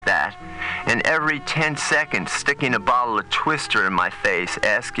that, and every 10 seconds sticking a bottle of Twister in my face,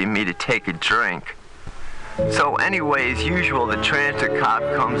 asking me to take a drink. So anyway, as usual, the transit cop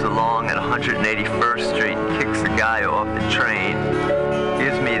comes along at 181st Street and kicks the guy off the train,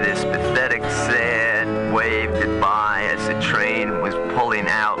 gives me this pathetic, sad wave goodbye as the train was pulling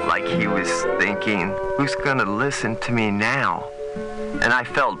out, like he was thinking, who's gonna listen to me now? And I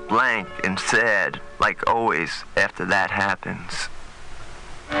felt blank and sad, like always after that happens.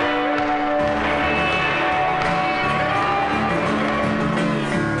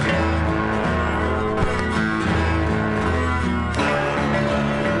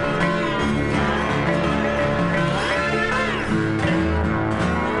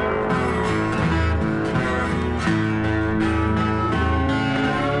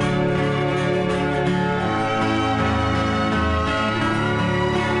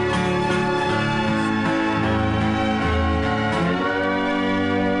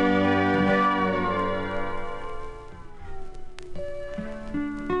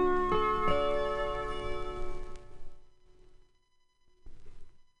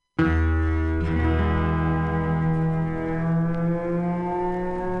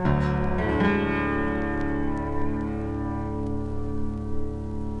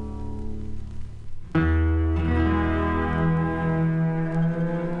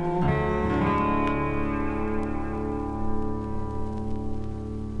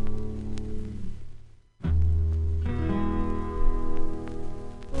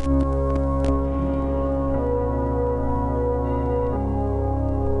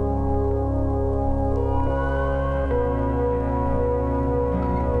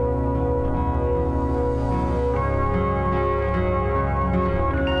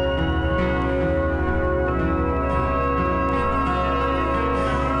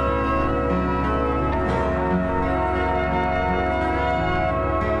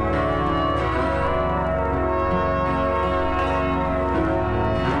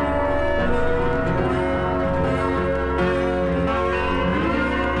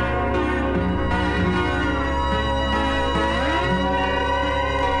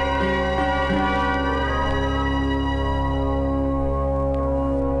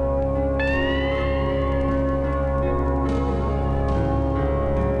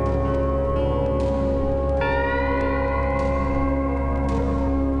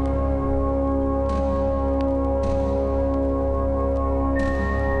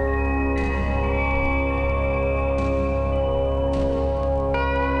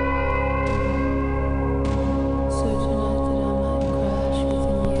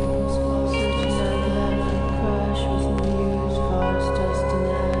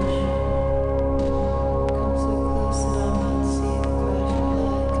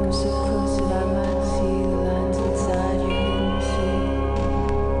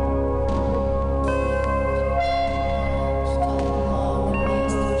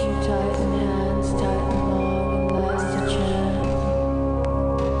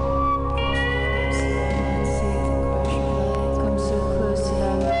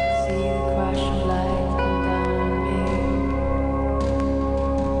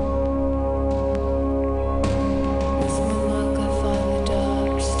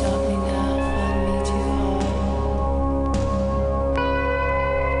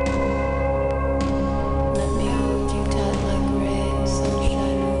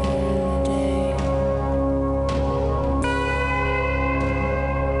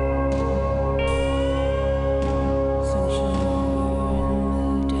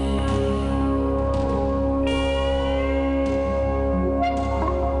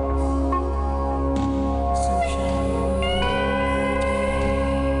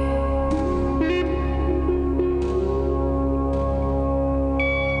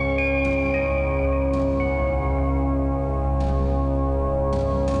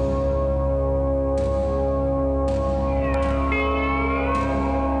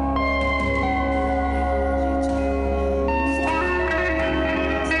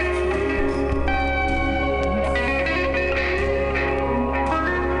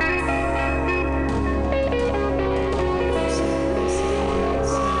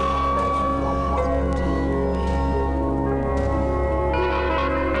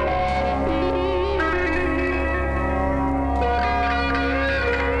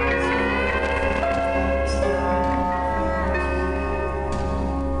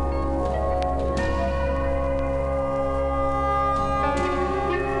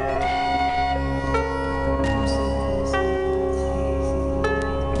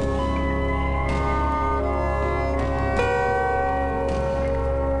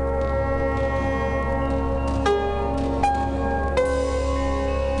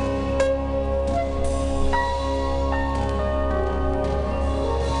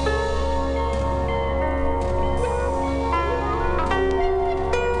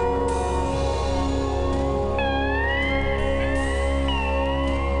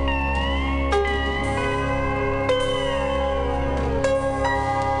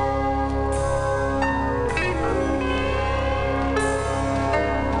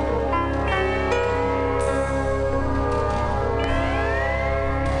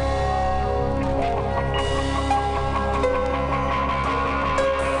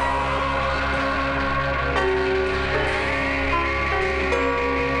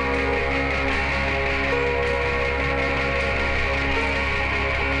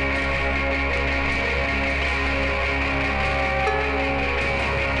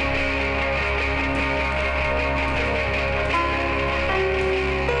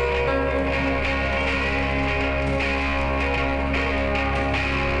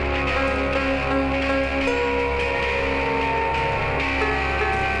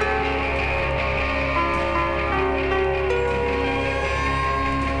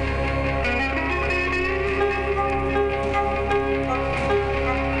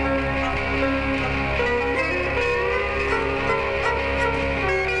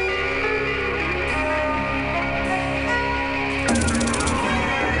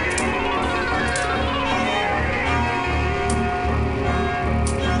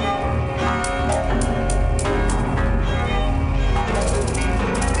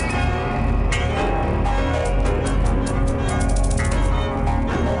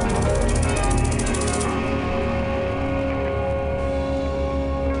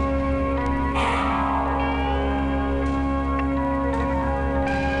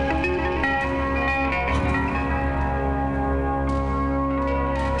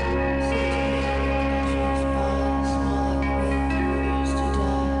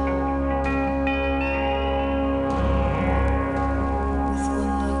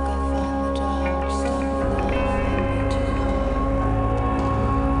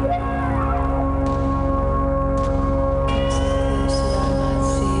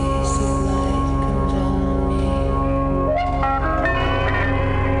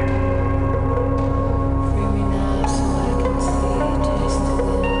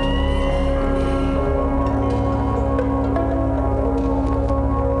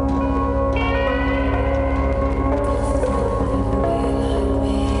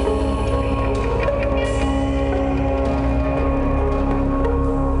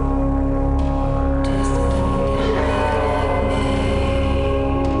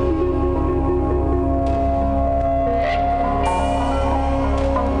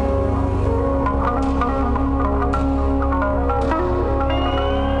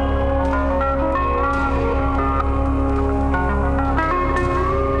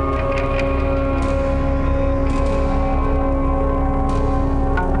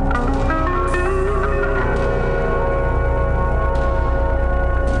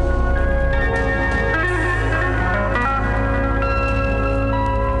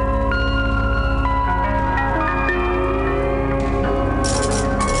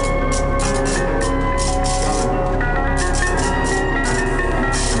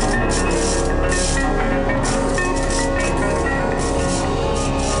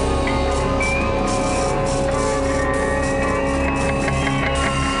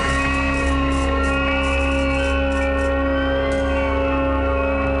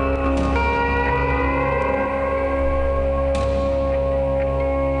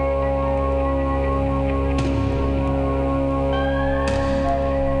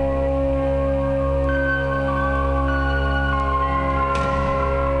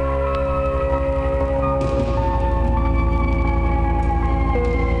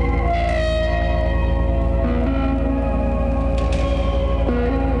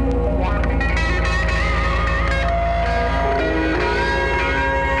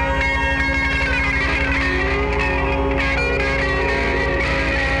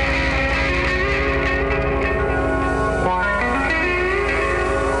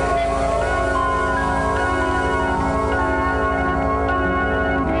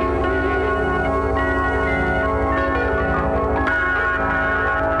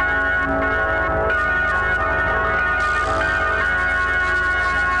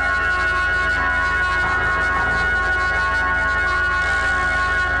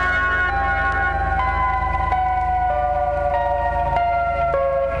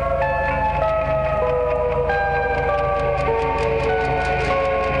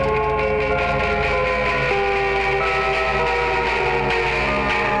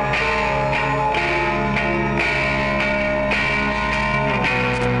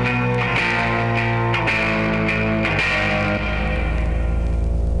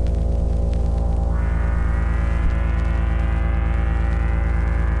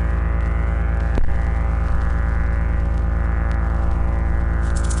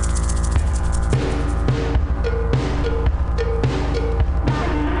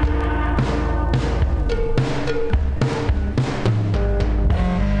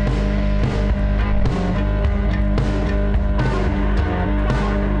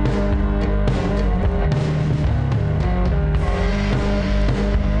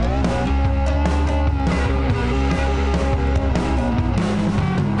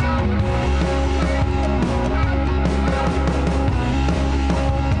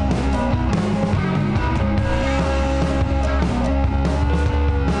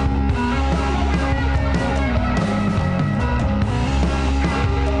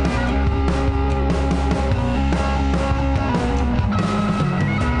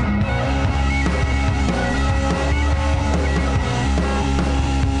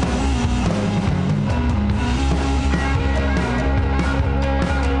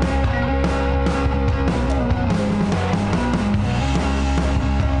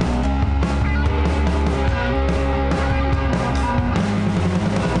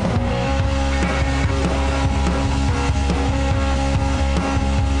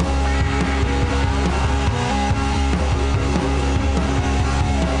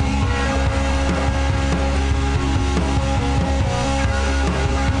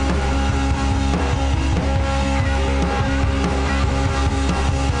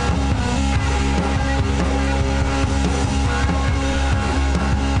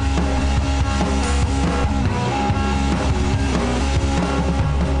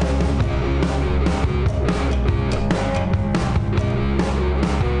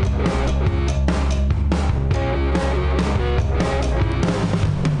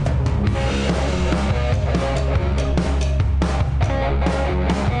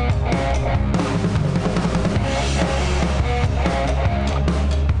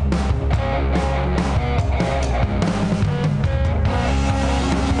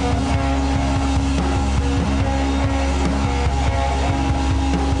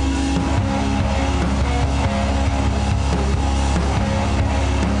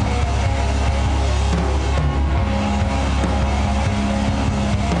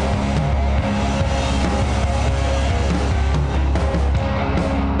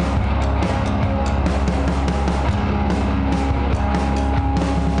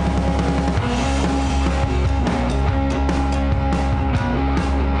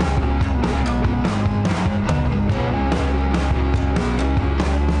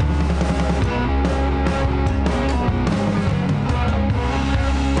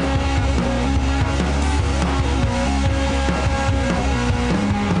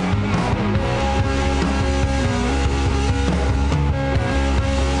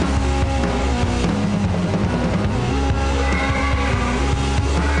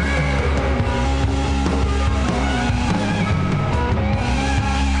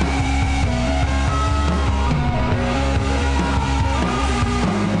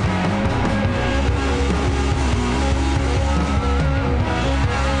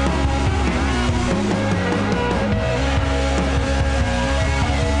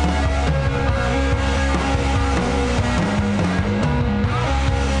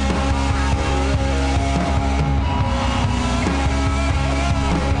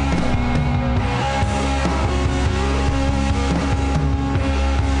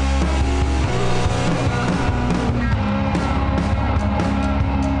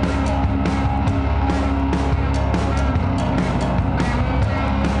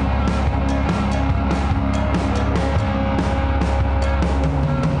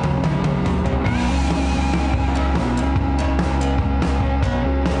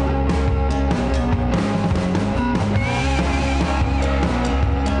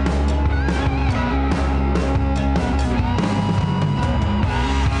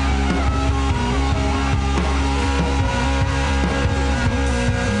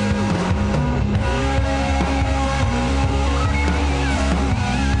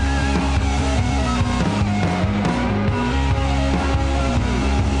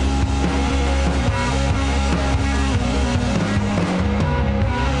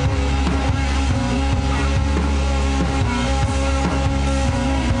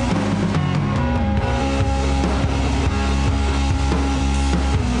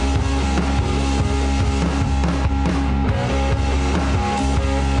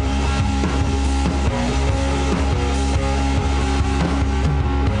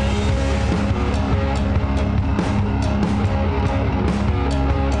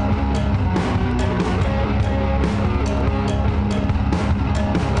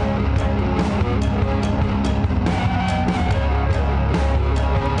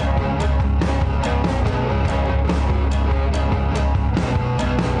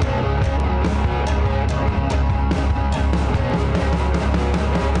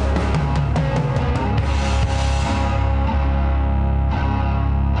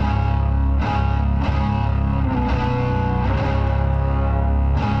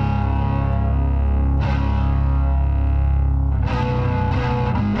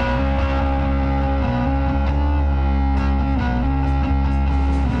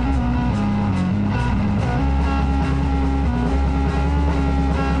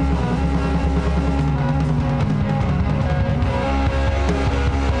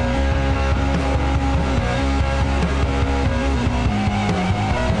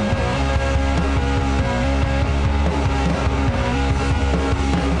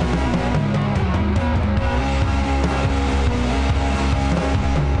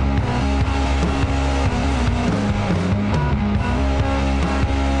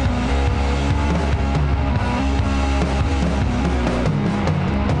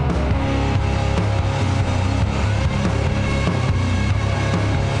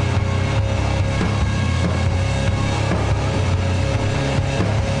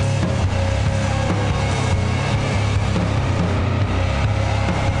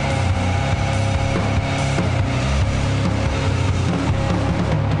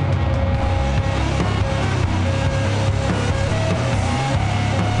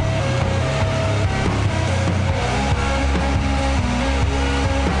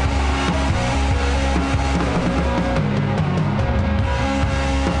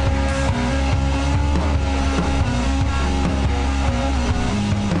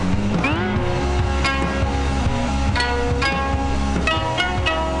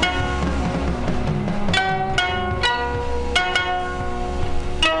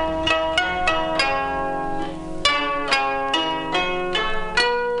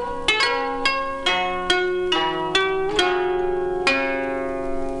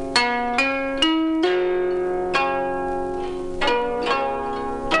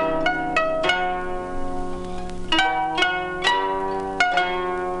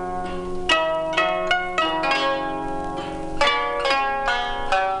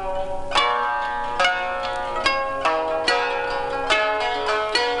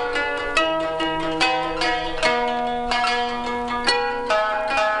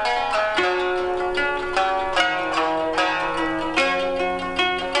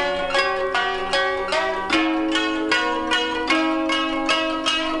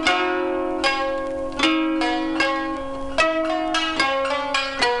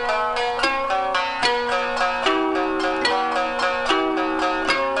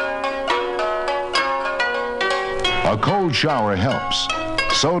 A cold shower helps.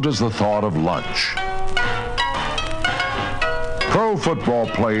 So does the thought of lunch. Pro football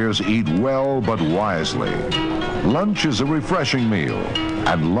players eat well but wisely. Lunch is a refreshing meal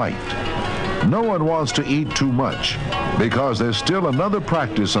and light. No one wants to eat too much because there's still another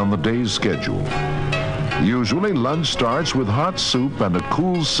practice on the day's schedule. Usually lunch starts with hot soup and a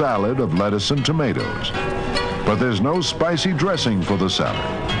cool salad of lettuce and tomatoes. But there's no spicy dressing for the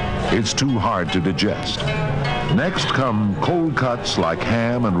salad. It's too hard to digest. Next come cold cuts like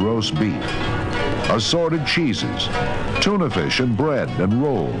ham and roast beef, assorted cheeses, tuna fish and bread and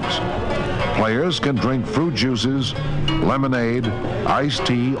rolls. Players can drink fruit juices, lemonade, iced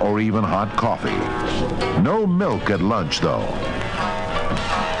tea, or even hot coffee. No milk at lunch, though.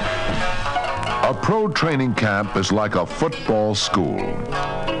 A pro training camp is like a football school.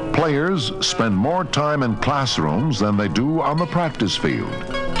 Players spend more time in classrooms than they do on the practice field.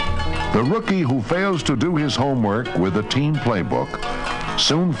 The rookie who fails to do his homework with the team playbook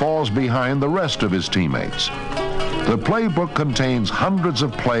soon falls behind the rest of his teammates. The playbook contains hundreds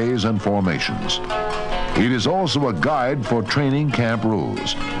of plays and formations. It is also a guide for training camp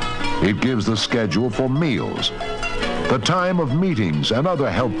rules. It gives the schedule for meals, the time of meetings, and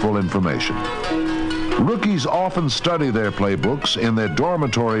other helpful information. Rookies often study their playbooks in their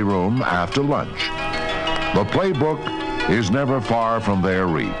dormitory room after lunch. The playbook is never far from their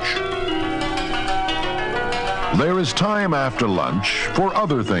reach. There is time after lunch for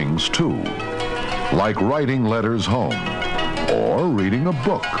other things, too, like writing letters home, or reading a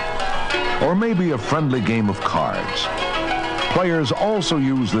book, or maybe a friendly game of cards. Players also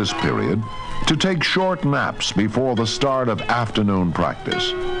use this period to take short naps before the start of afternoon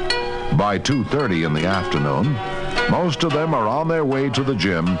practice. By 2:30 in the afternoon, most of them are on their way to the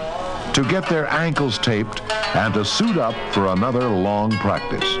gym to get their ankles taped and to suit up for another long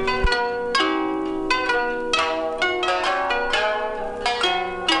practice.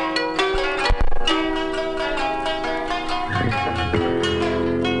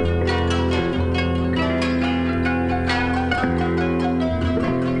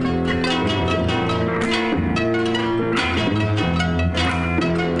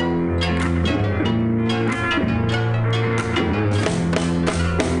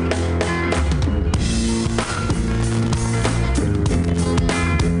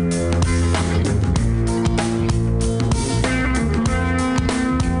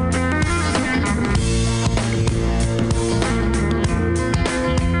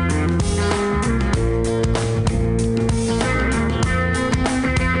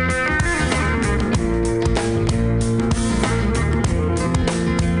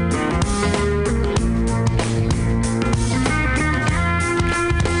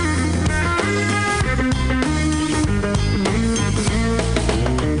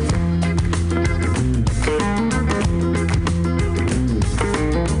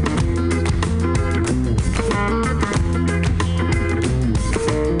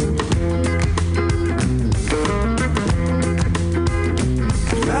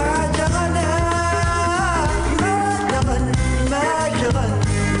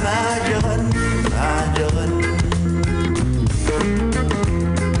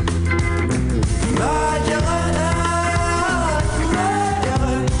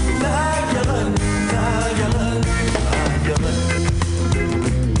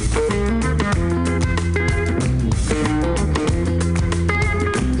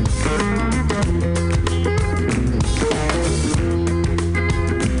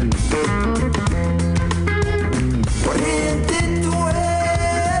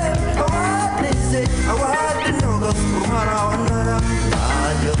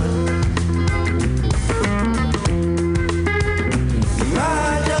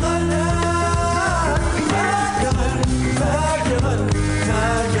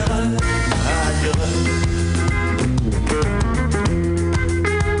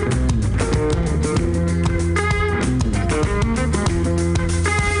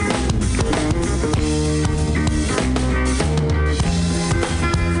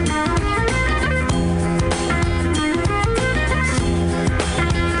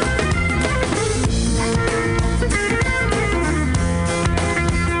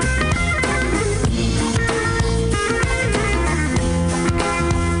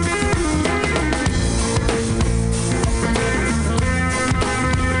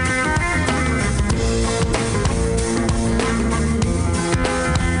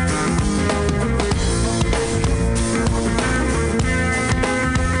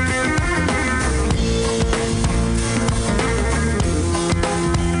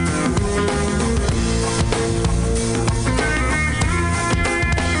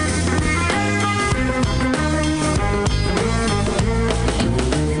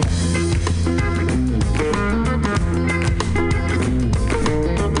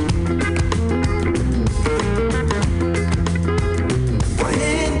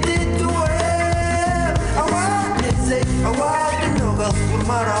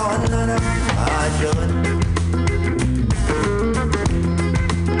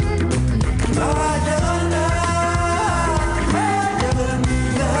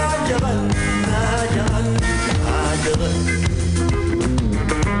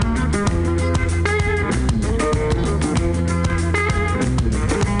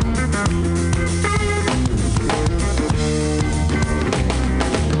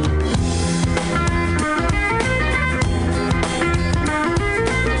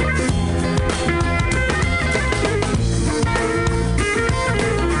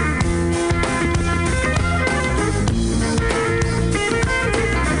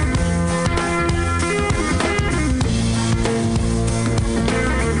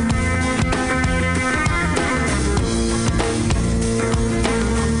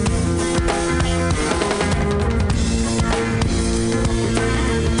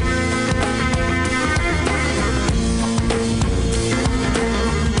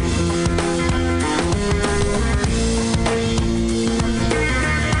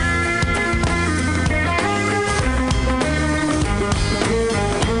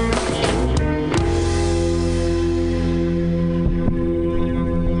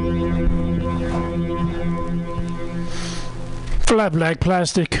 Flat Black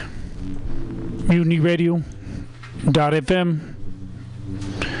Plastic, MutinyRadio.fm,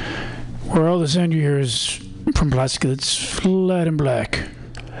 where all the sound you hear is from plastic that's flat and black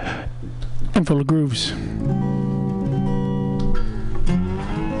and full of grooves.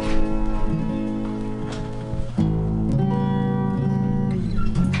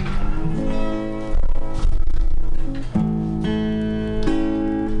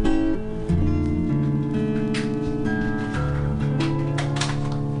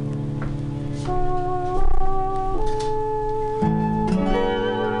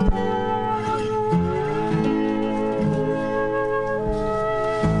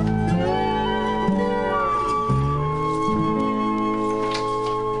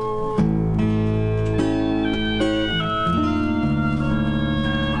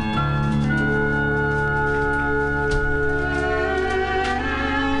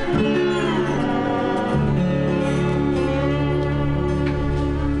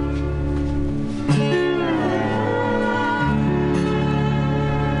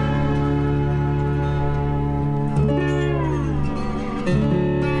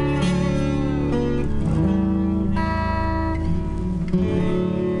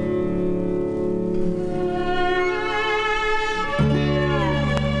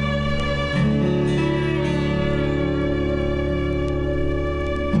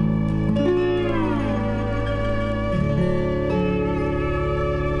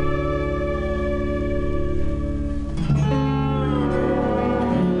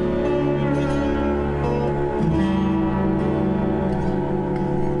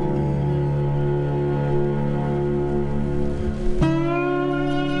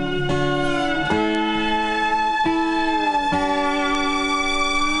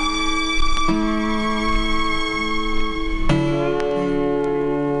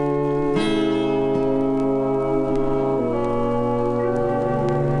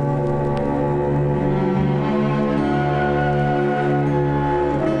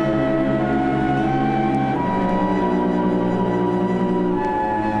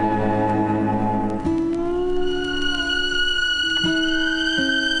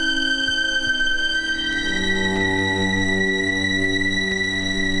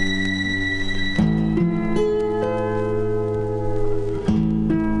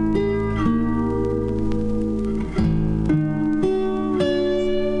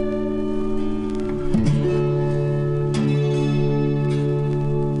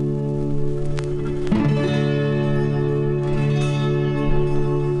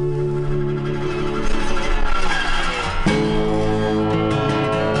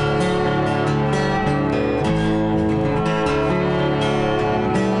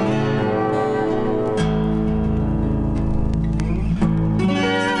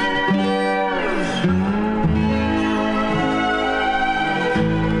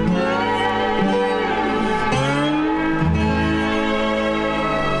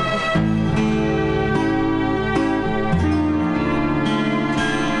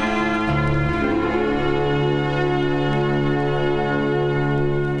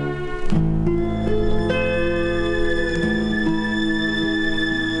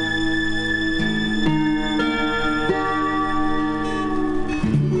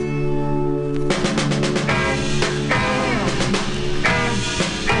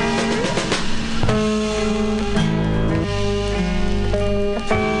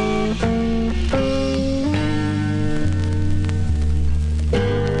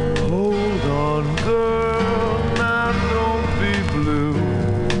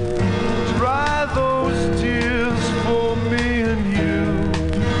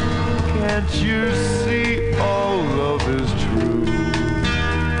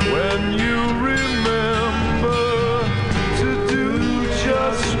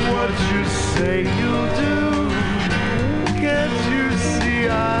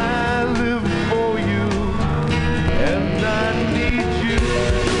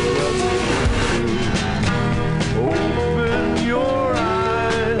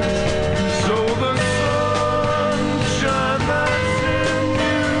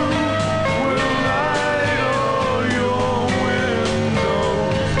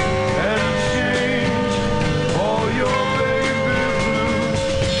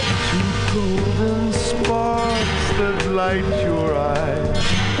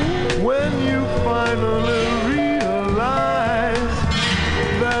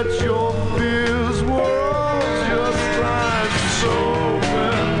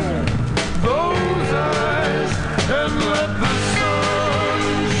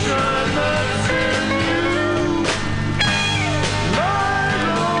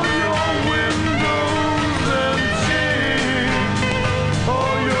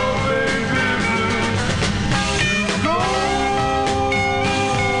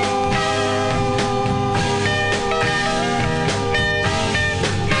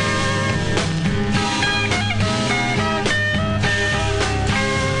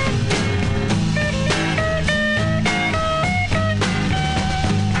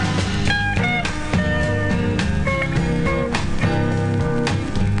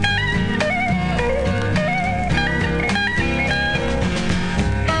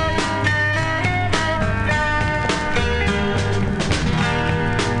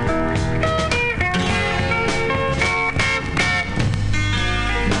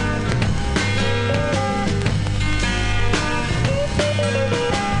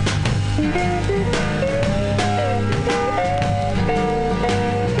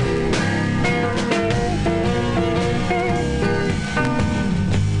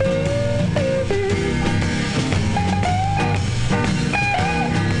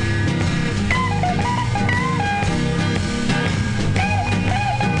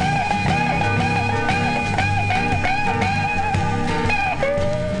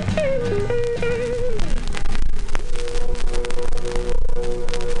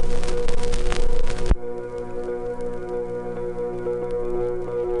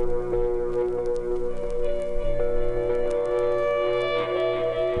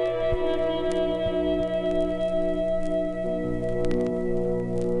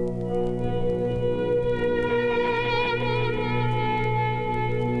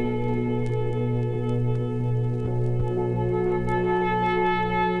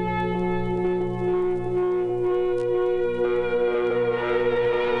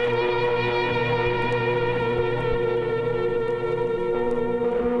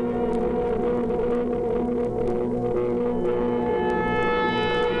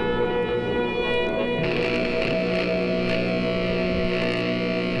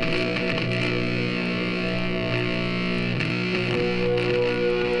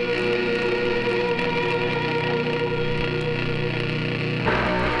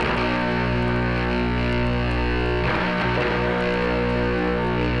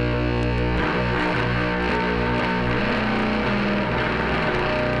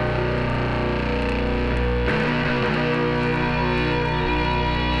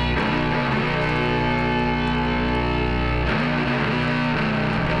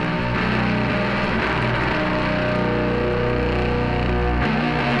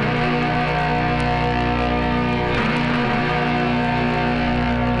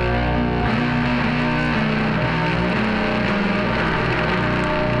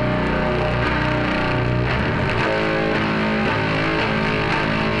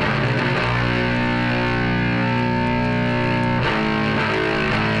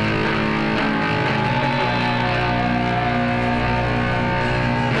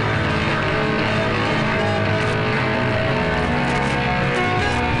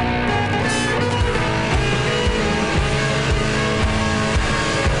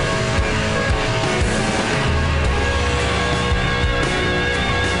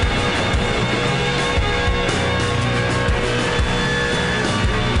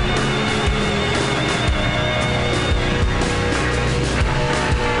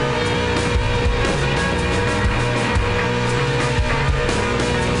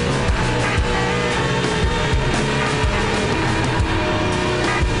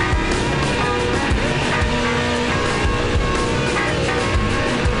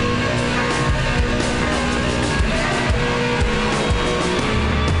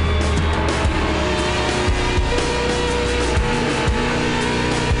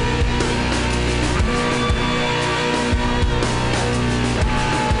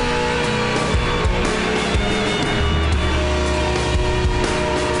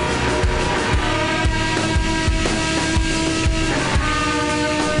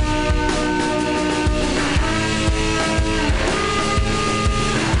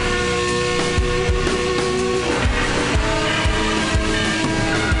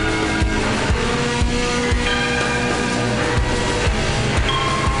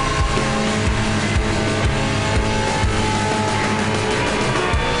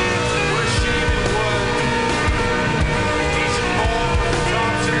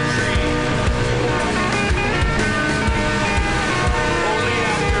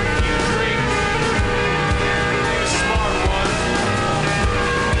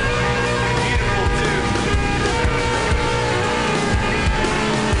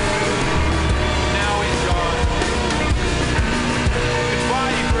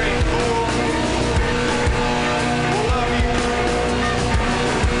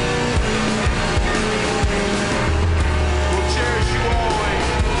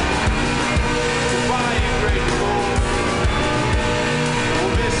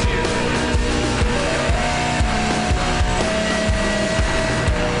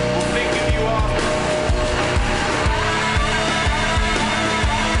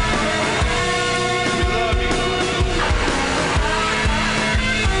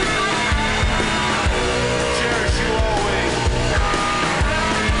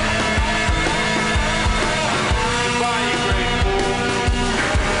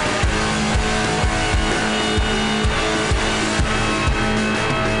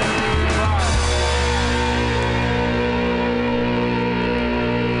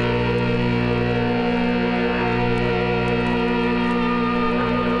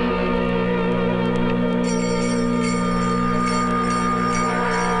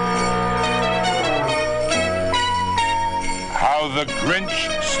 The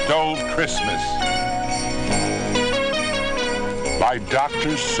Grinch Stole Christmas by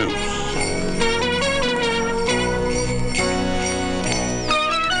Dr. Seuss.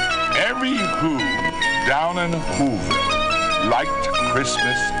 Every Who down in Whoville liked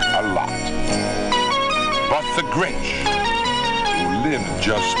Christmas a lot. But the Grinch, who lived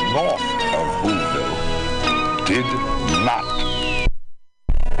just north of Whoville, did not.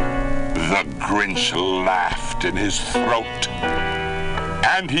 The Grinch laughed in his throat,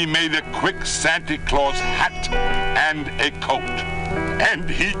 and he made a quick Santa Claus hat and a coat, and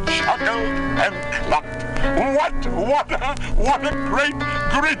he chuckled and clucked. What a great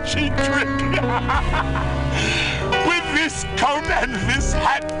Grinchy trick! With this coat and this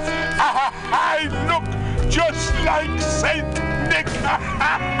hat, I look just like Saint Nick.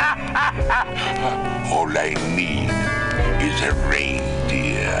 All I need is a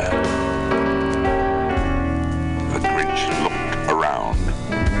reindeer. The Grinch looked around,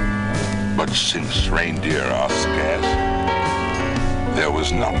 but since reindeer are scarce, there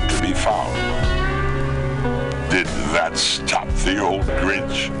was none to be found. Did that stop the old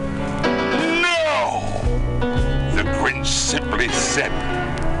Grinch? No! The Grinch simply said,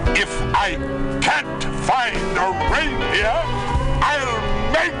 if I can't find a reindeer, I'll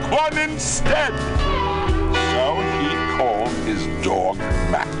make one instead. So he called his dog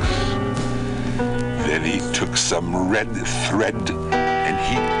Max. Then he took some red thread and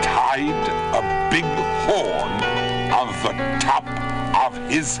he tied a big horn on the top of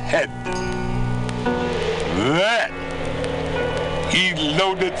his head. Then he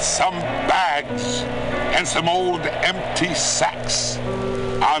loaded some bags and some old empty sacks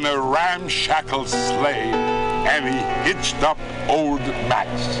on a ramshackle sleigh, and he hitched up old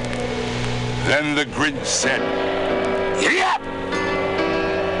Max. Then the Grinch said, "Giddy up!"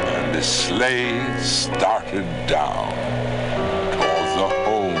 And the sleigh started down towards the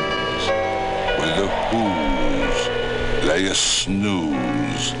homes where the Whos lay a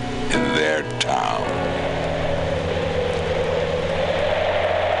snooze in their town.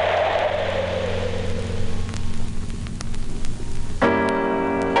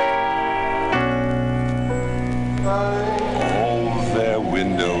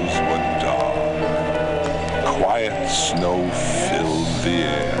 Snow filled the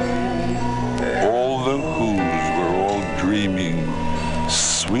air. All the Whos were all dreaming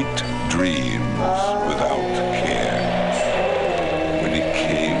sweet dreams without care. When he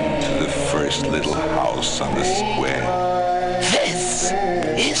came to the first little house on the square, "This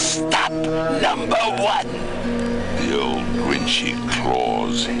is stop number 1," the old Grinchy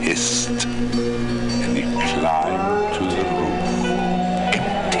Claus hissed, and he climbed to the roof,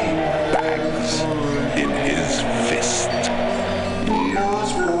 empty bags in his fist.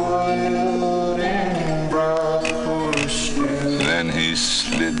 Then he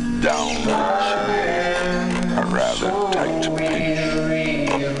slid down the chimney, a rather tight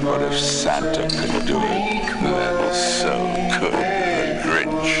pinch. But if Santa could do it, then so could the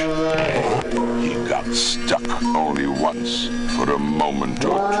Grinch. He got stuck only once for a moment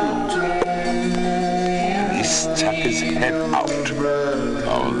or two. And he stuck his head out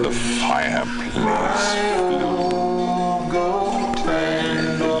of the fireplace flue.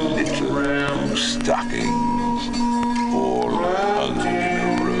 And the little blue stockings all hung in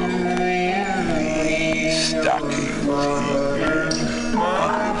a row. These stockings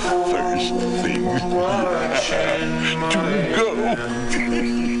are the first thing to go.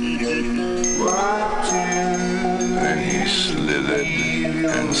 Then he slithered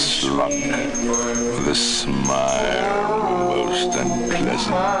and slunk with a smile most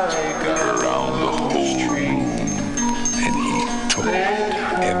unpleasant around the whole room, and he took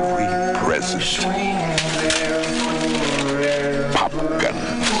every present. Pop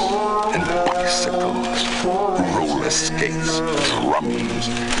guns and bicycles, roller skates, drums,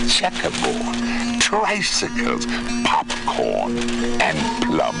 checkerboard, tricycles, popcorn, and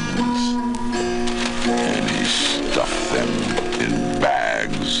plums. And he stuffed them in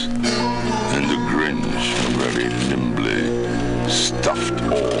bags, and the Grinch very nimbly stuffed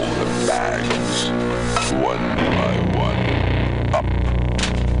all the bags, one by one, up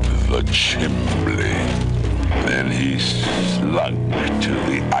the chimbley. Then he slunk to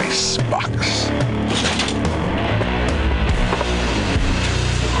the icebox.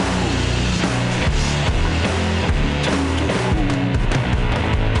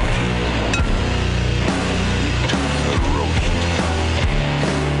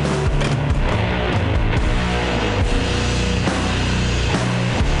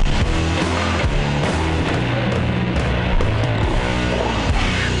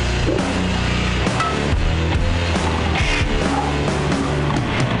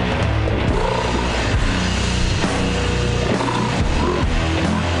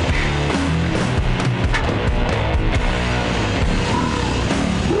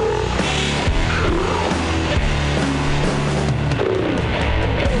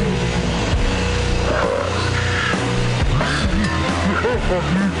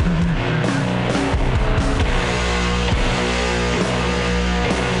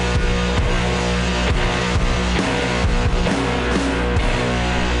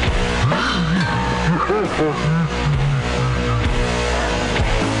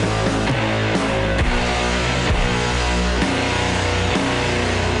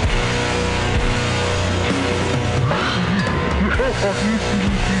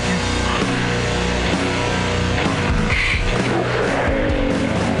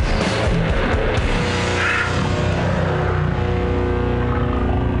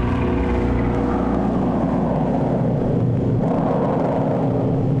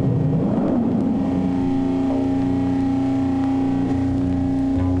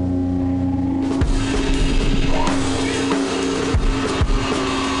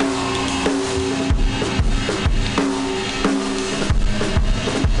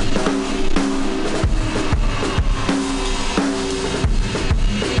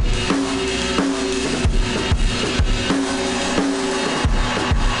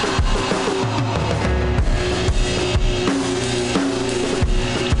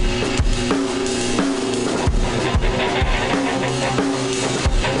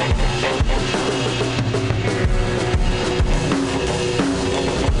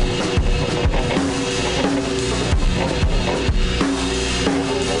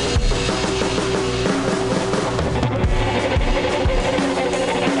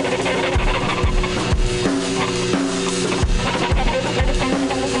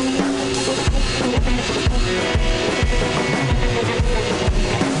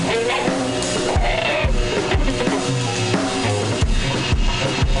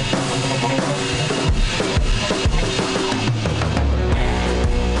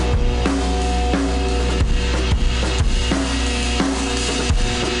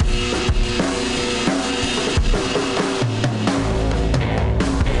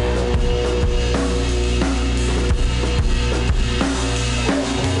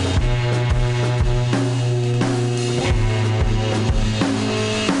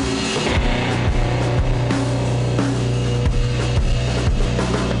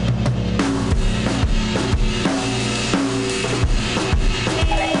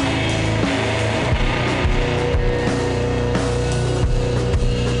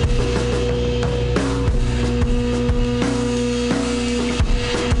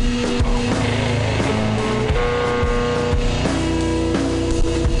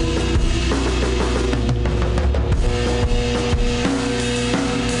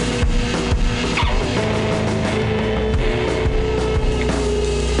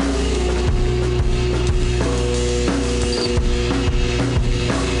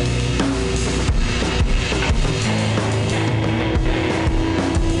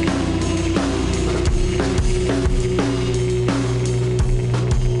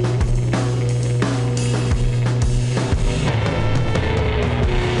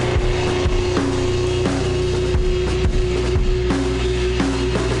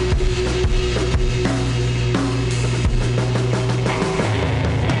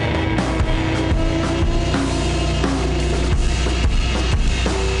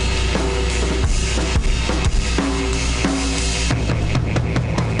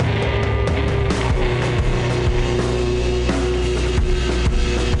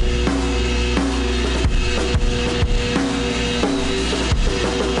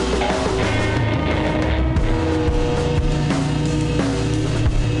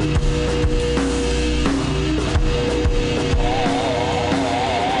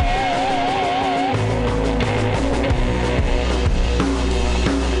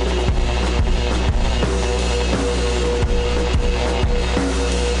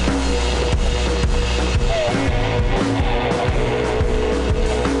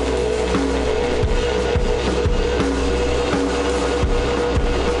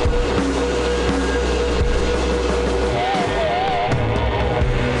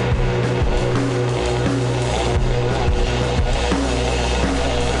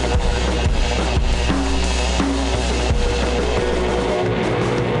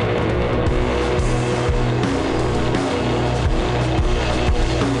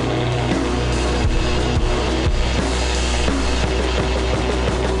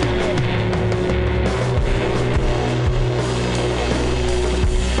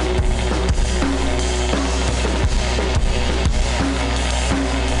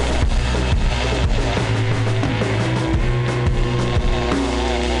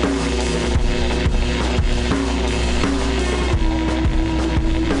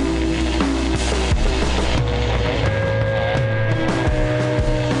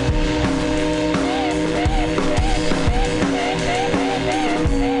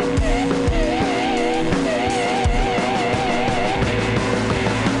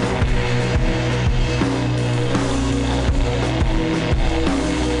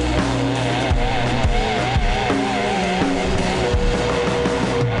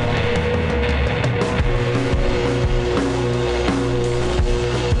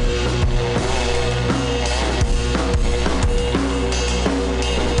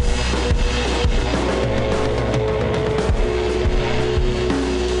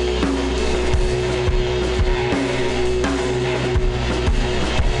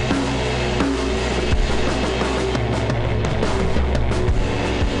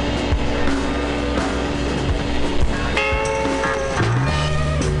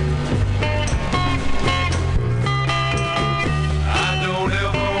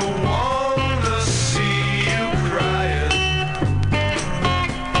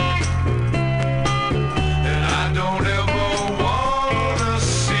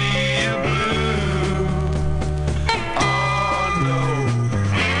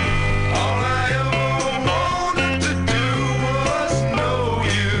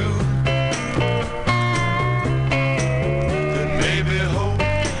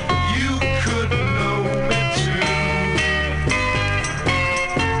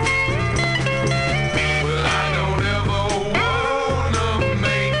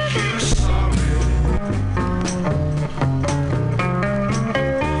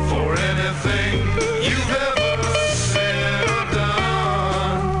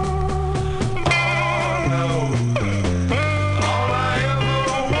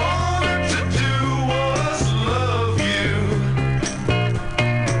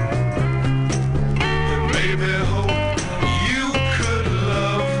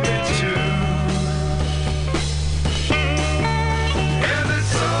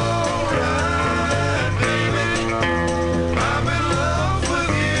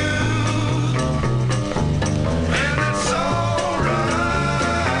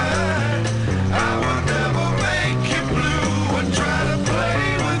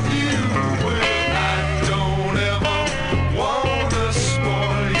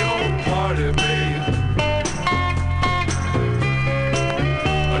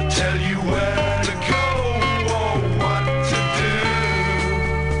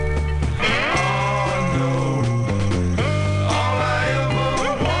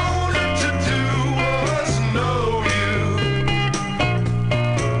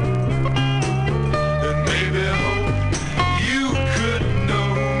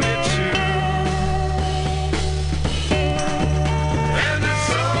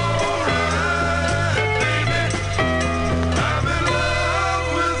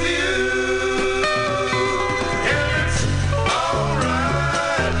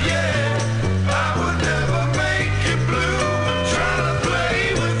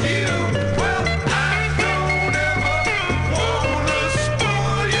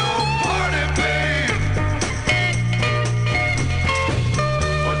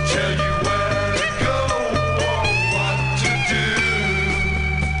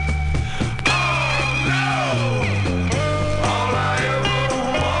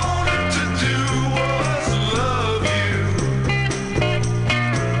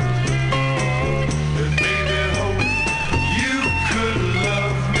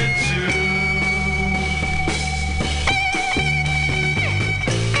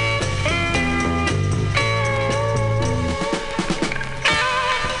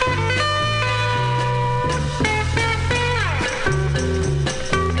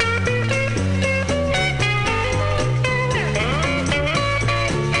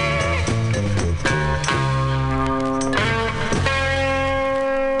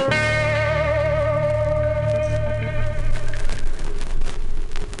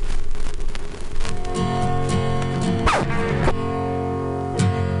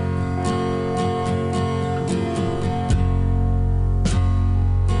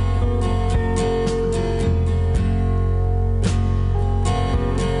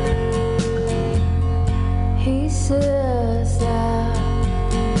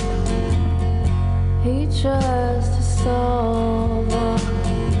 tries to solve all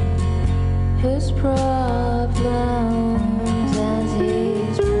his problems as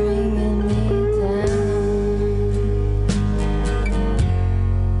he's bringing me down.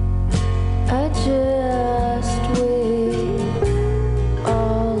 I just wait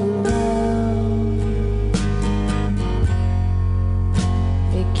all around.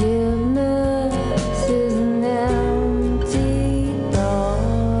 Forgiveness is an empty thought.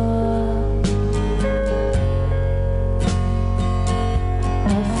 I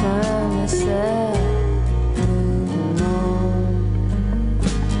find myself moving on.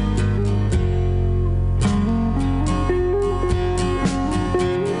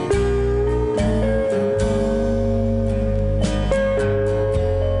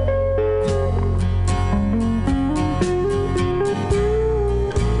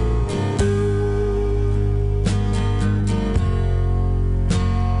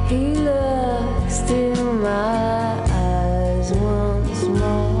 He looks through my eyes once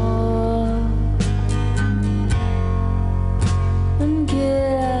more and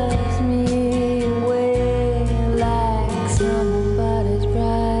gives me away like somebody's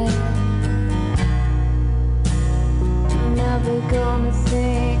bride. I'm never gonna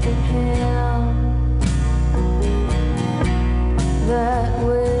think of him that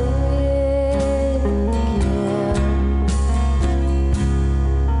way again.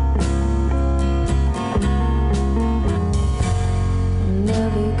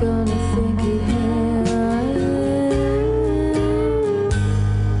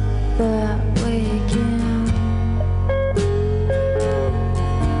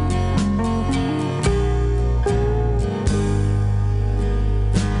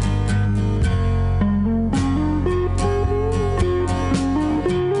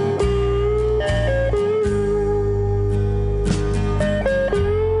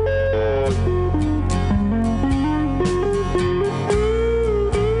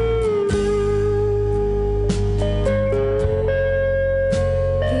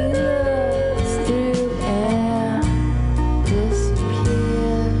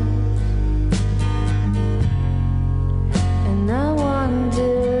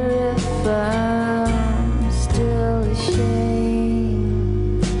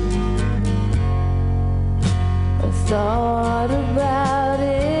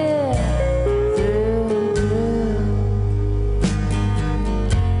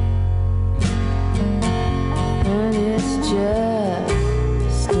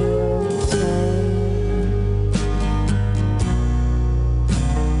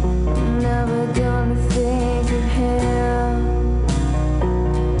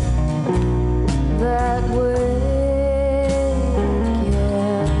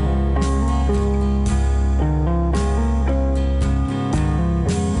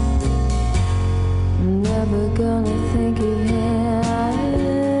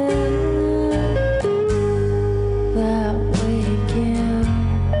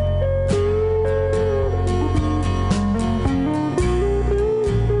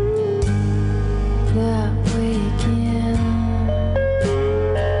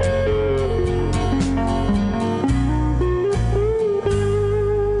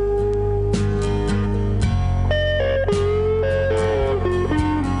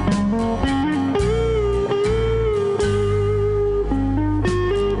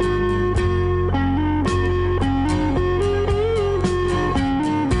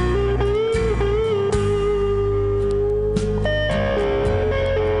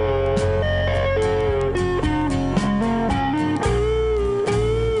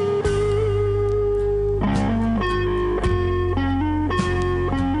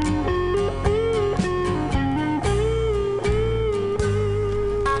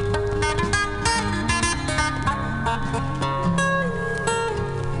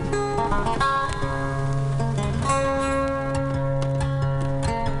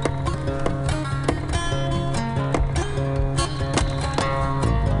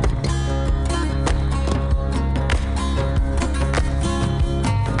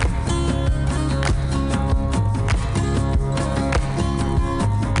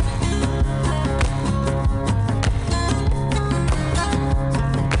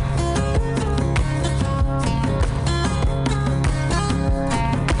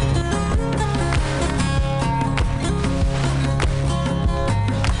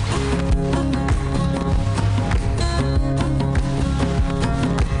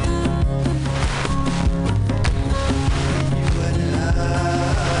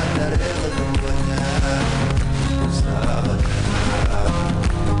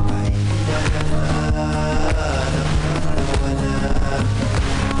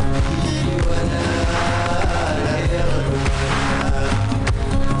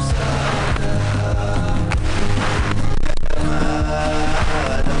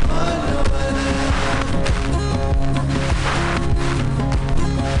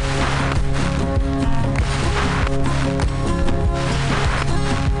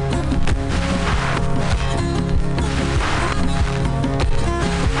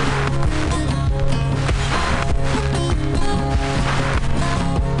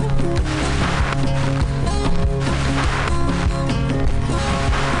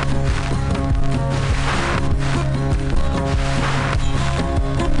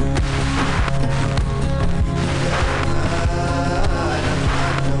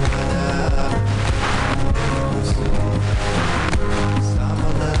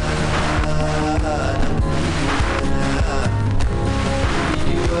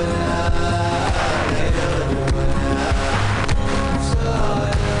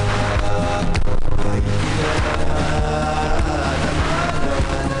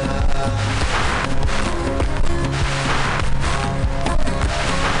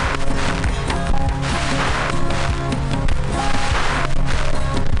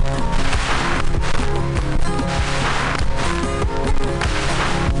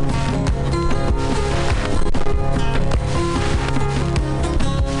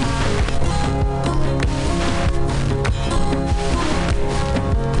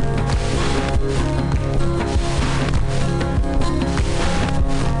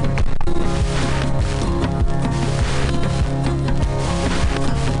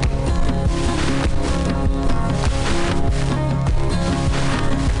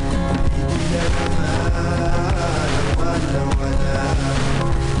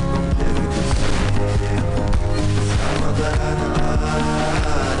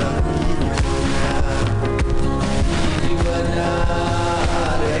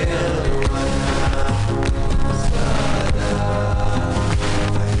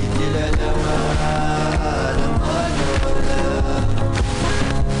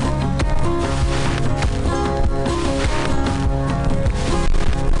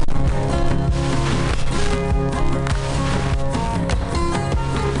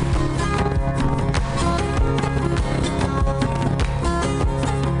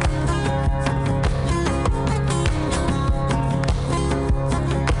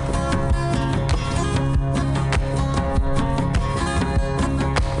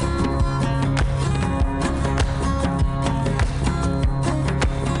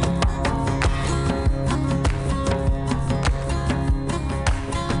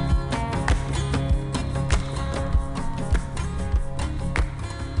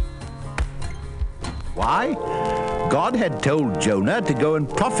 Why? God had told Jonah to go and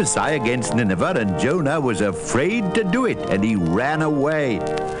prophesy against Nineveh, and Jonah was afraid to do it, and he ran away.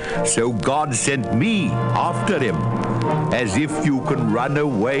 So God sent me after him, as if you can run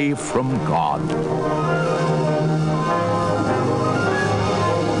away from God.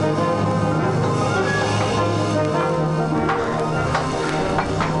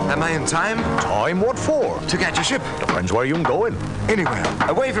 Am I in time? Time? What for? To catch a ship. Depends where you're going. Anywhere.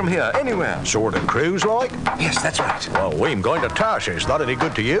 Away from here. Anywhere. Sort of cruise like? Yes, that's right. Well, we'm going to Tarshish. That any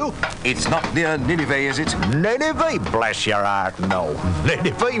good to you? It's not near Nineveh, is it? Nineveh? Bless your heart, no.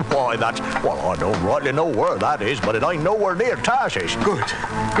 Nineveh? Why, that's... Well, I don't rightly know where that is, but it ain't nowhere near Tarshish. Good.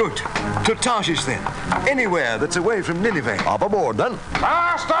 Good. To Tarshish, then. Anywhere that's away from Nineveh. Up aboard, then.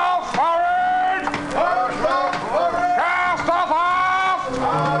 Cast off forward! Cast off forward! Cast off off!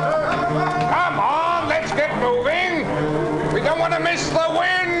 Come on, let's get moving. We don't want to miss the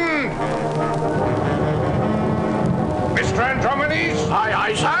wind. Mr. Andromedes?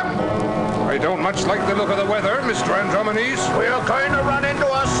 Aye, Sam. I don't much like the look of the weather, Mr. Andromedes. We're going to run into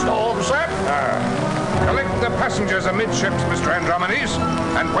a storm, Sam. Collect the passengers amidships, Mr. Andromedes,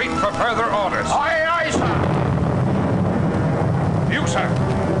 and wait for further orders. Aye, sir. You, sir.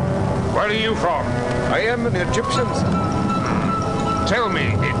 Where are you from? I am an Egyptian, sir. Tell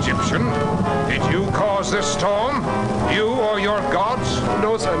me, Egyptian, did you cause this storm? You or your gods?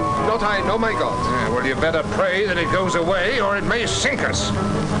 No, sir. Not I. No, my God. Well, you better pray that it goes away, or it may sink us.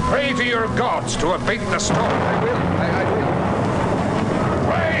 Pray to your gods to abate the storm. I will. I will.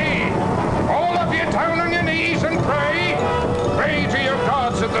 Pray! All of you down on your knees and pray. Pray to your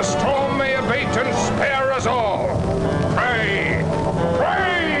gods that the storm may abate and spare us all. Pray!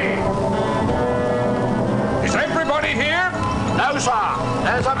 Pray! Is everybody here? No, sir.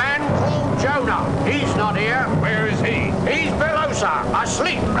 There's a man called Jonah. He's not here. Where is he? He's below, sir.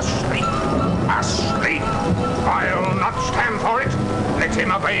 Asleep. Asleep? Asleep? I'll not stand for it. Let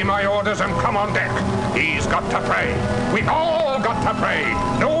him obey my orders and come on deck. He's got to pray. We've all got to pray.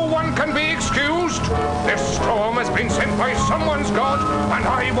 No one can be excused. This storm has been sent by someone's God, and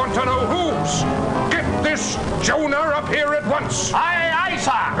I want to know whose. Get this Jonah up here at once. Aye,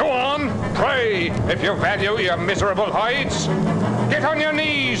 sir. Go on, pray, if you value your miserable hides. Get on your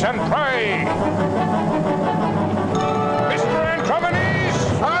knees and pray. Mr. Andromedes,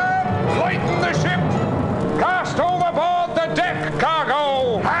 sir, lighten the ship. Cast overboard the deck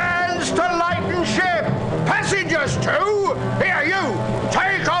cargo. Hands to lighten ship. Passengers too. Here, you.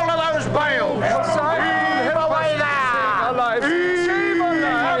 Take all of those bales. Heave away there.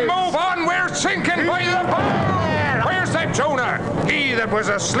 Move on, we're sinking by the bow. Where's that Jonah? He that was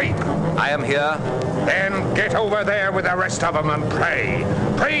asleep. I am here. Then get over there with the rest of them and pray.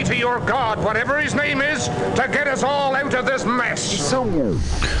 Pray to your God, whatever his name is, to get us all out of this mess.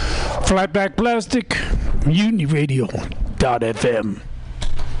 Flatback Plastic, MutinyRadio.fm.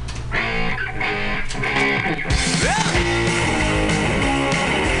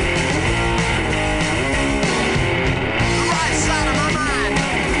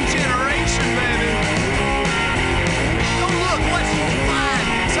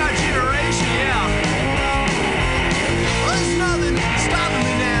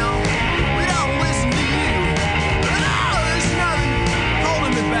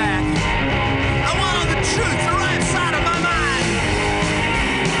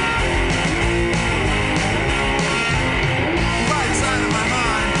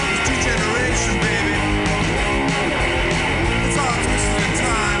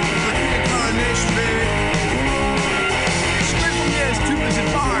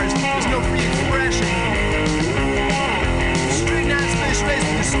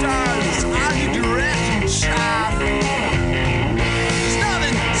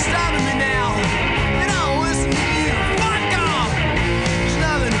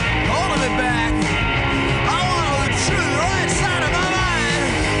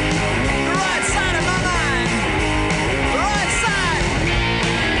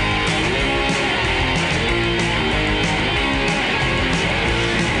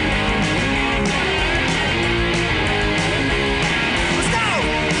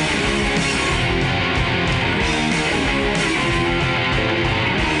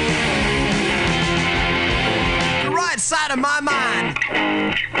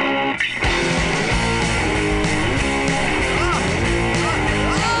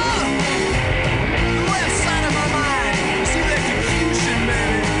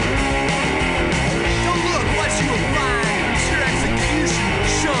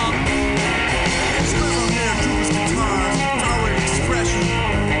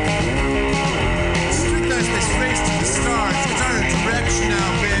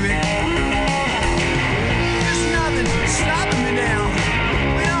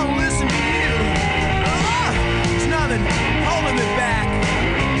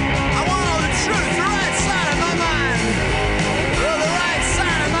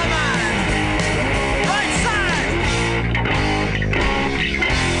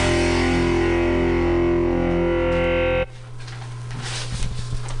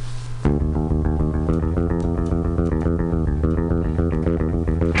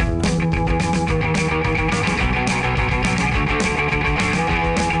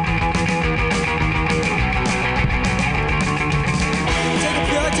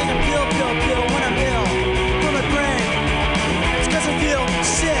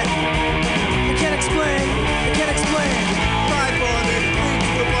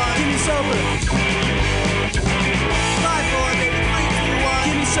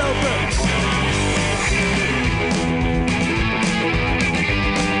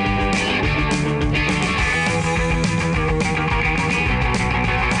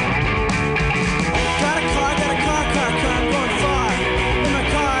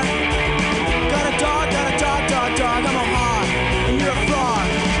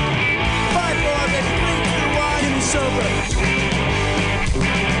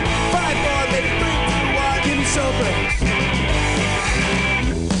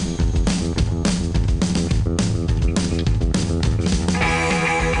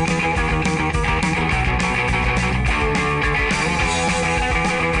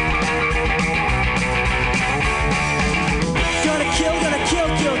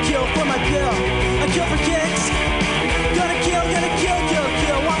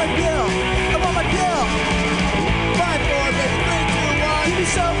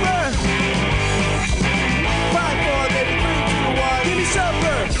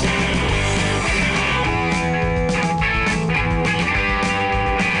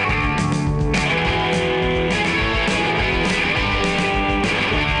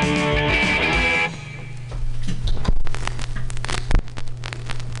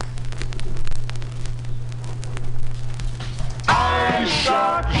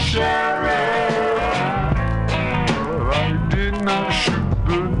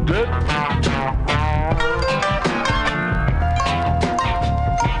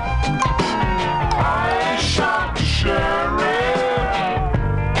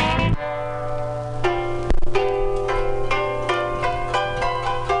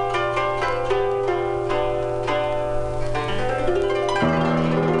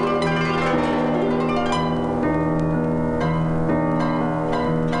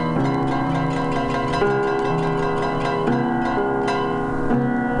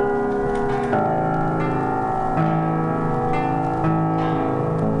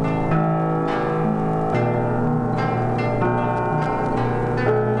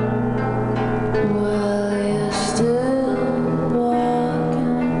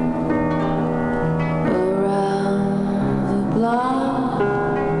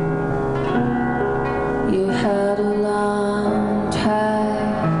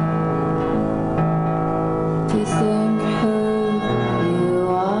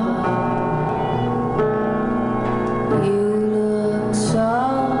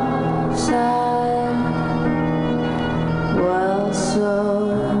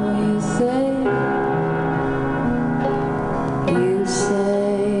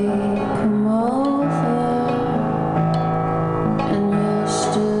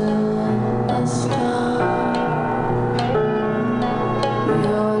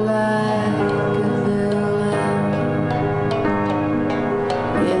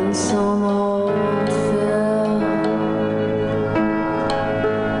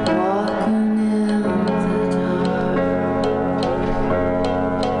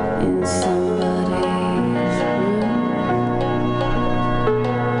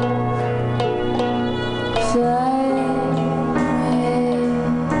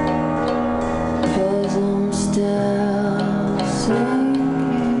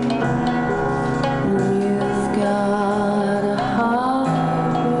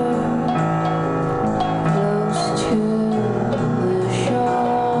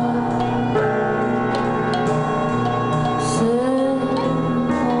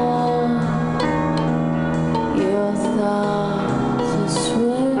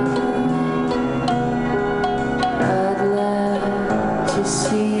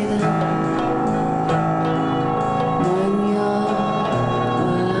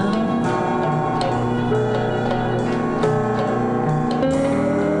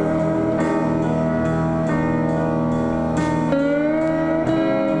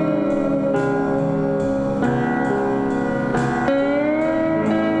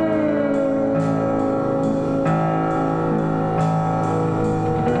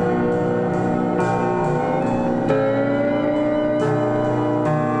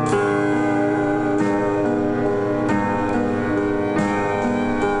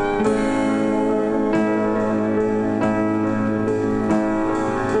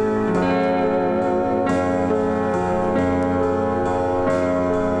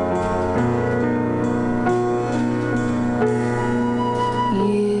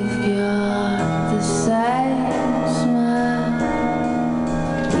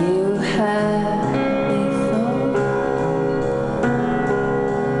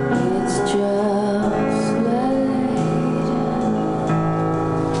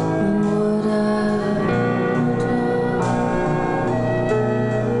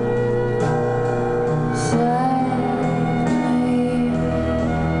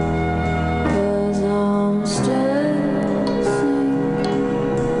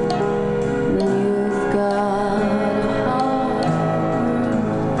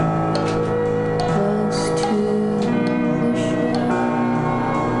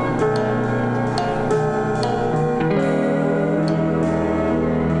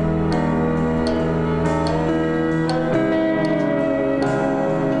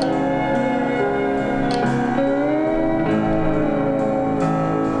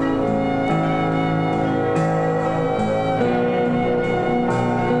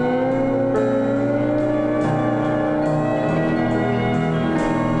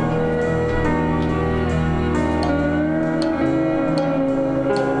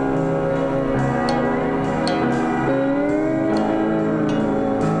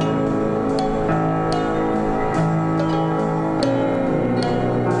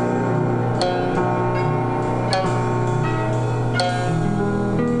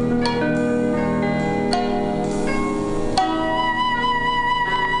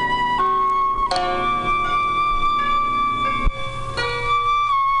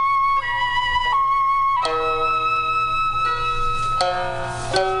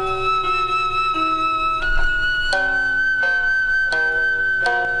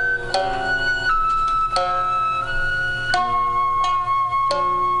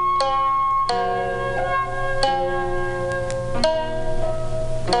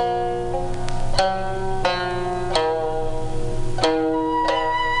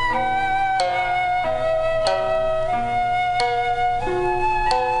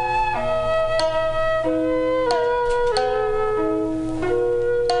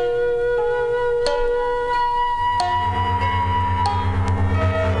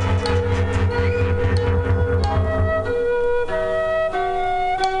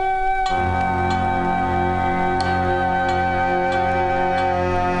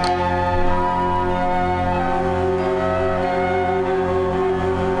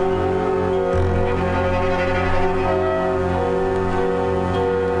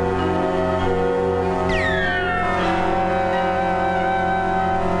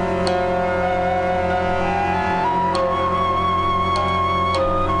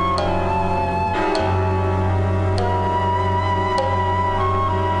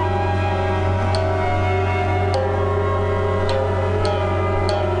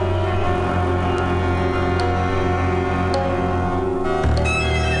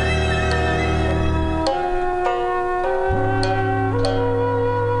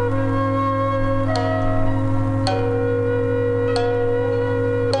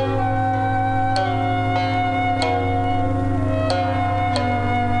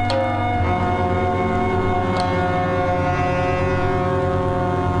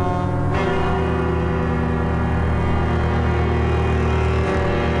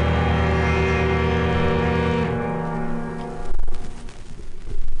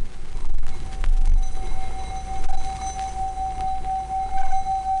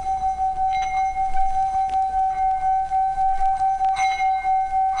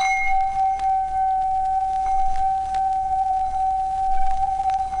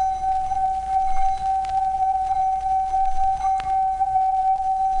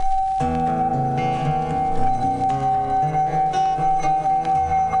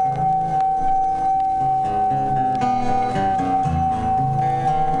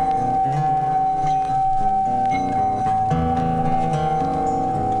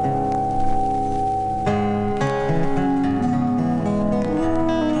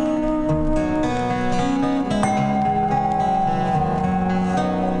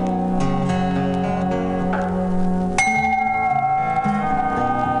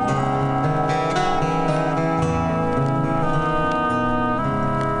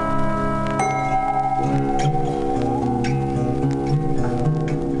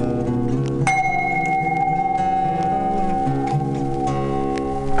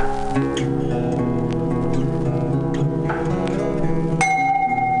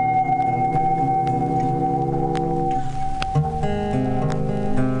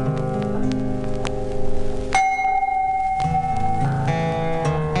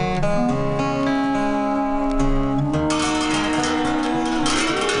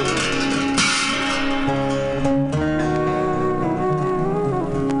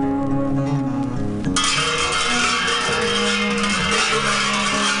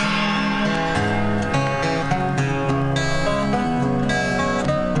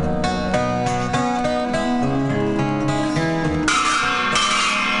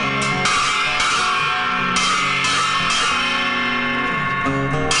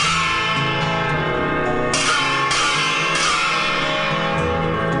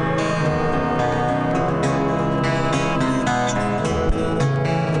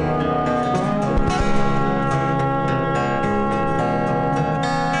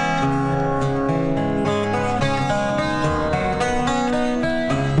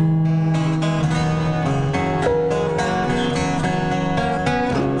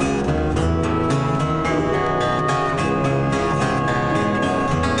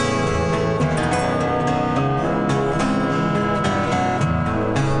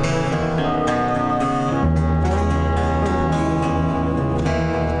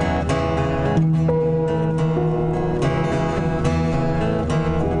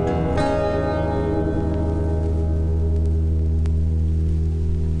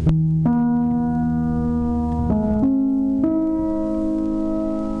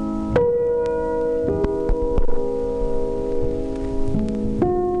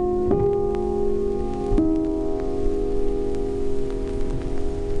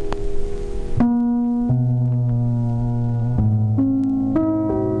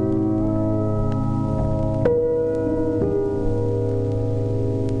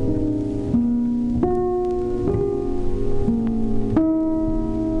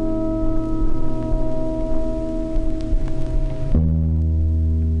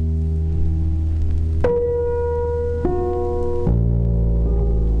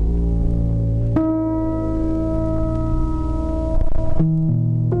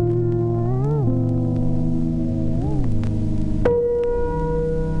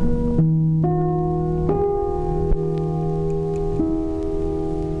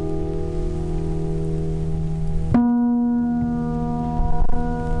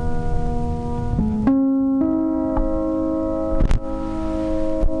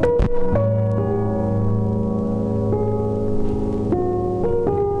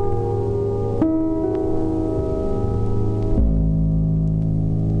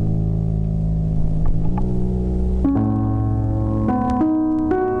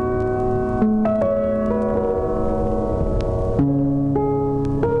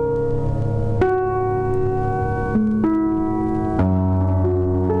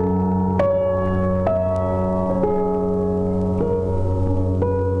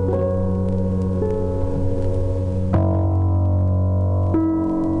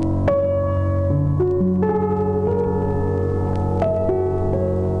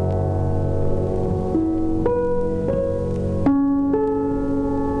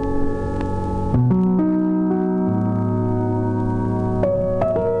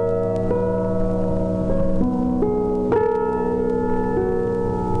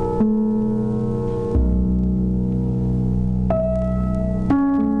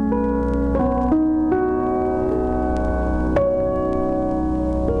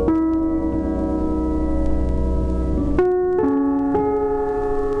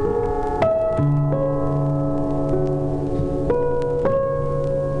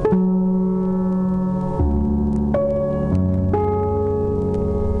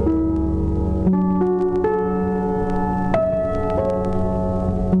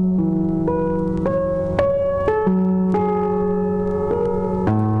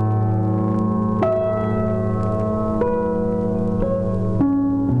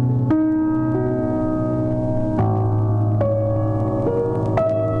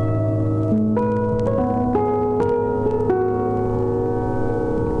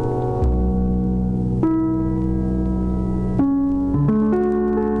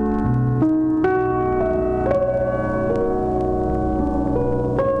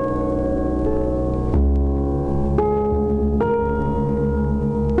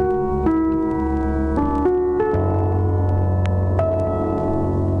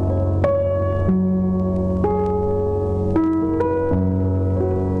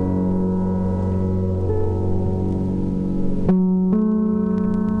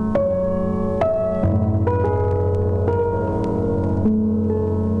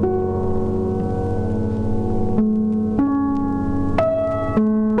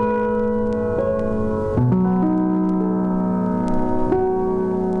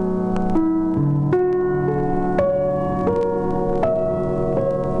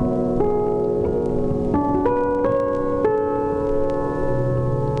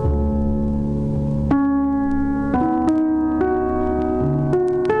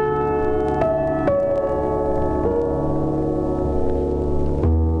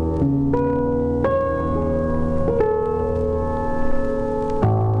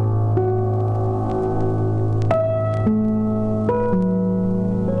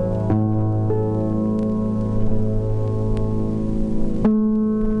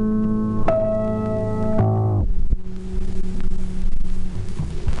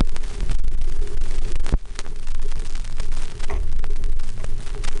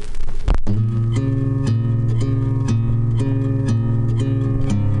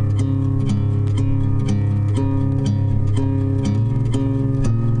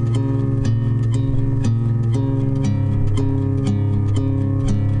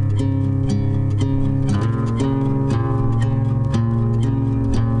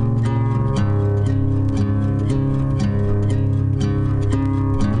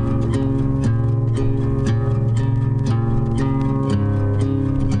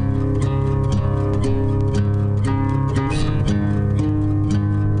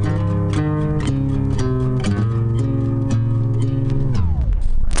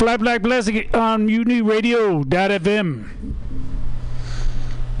 Flat Black Blessing on MutinyRadio.fm.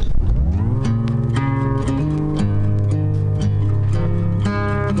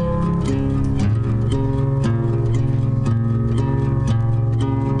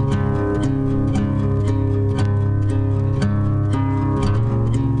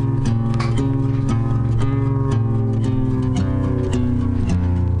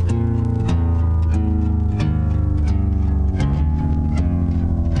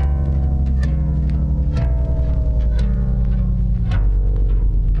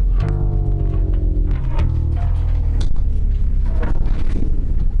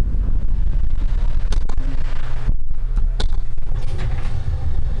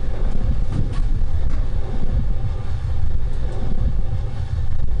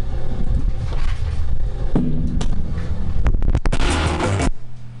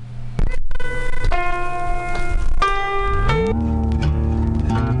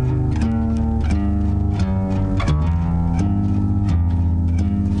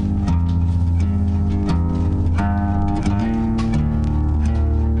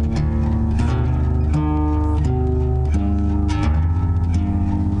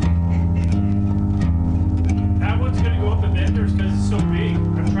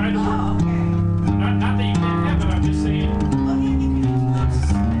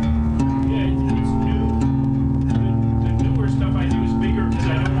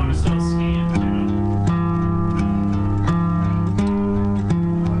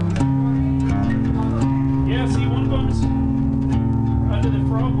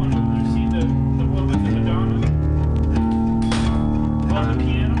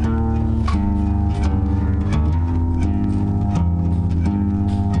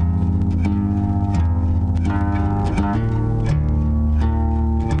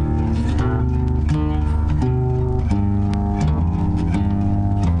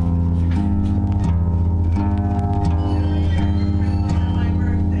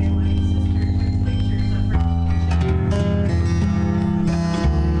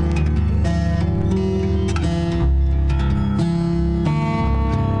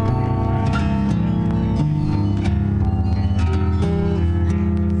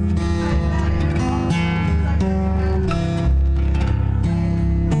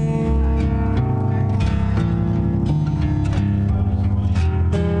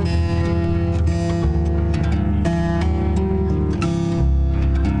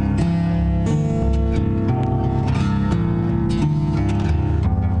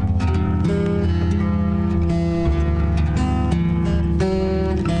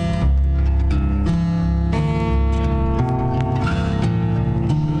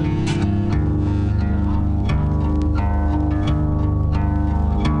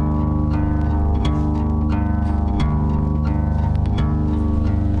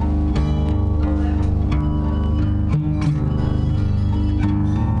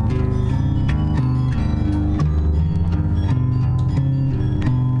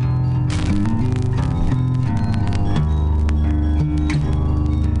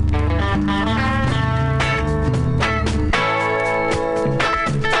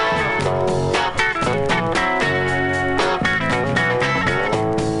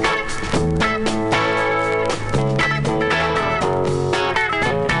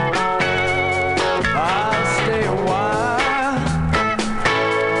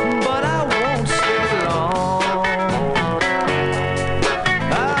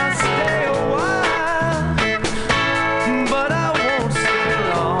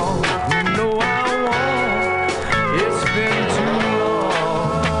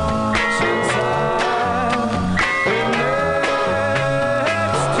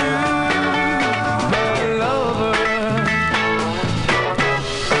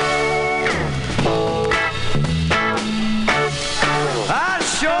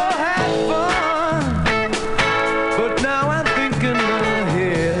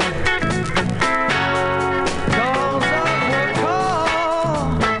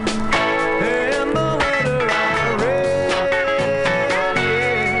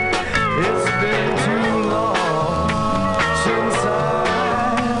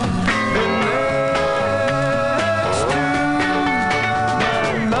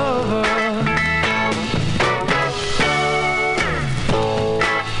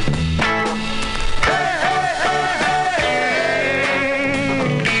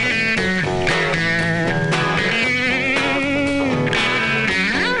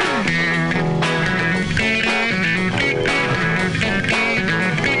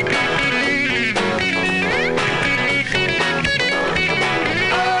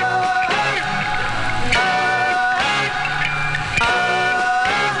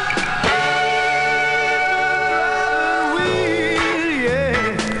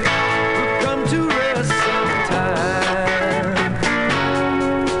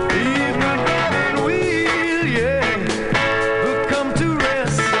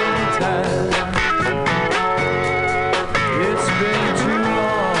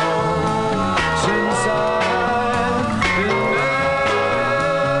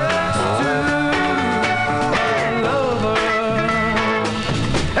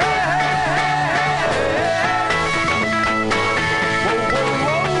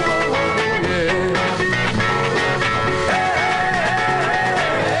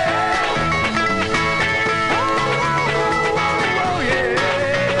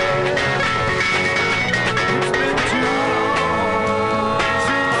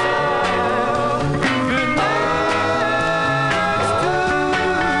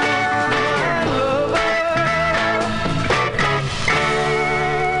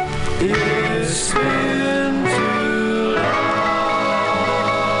 It's been too long.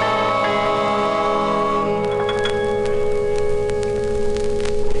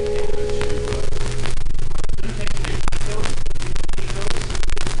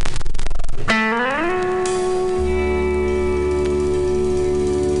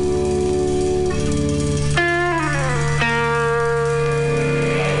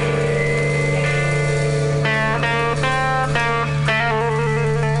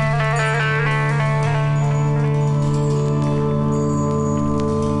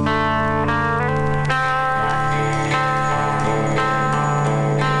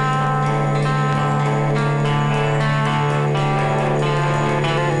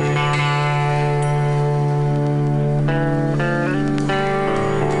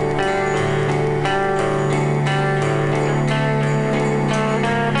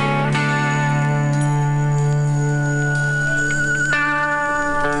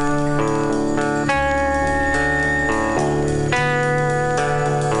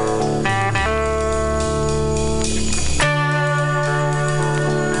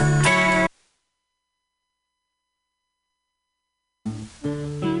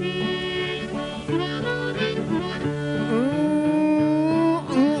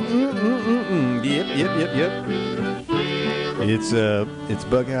 It's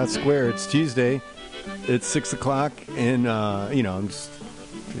Bughouse Square. It's Tuesday. It's 6 o'clock, and I'm just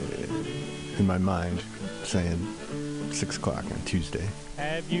in my mind saying 6 o'clock on Tuesday.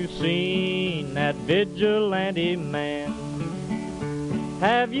 Have you seen that vigilante man?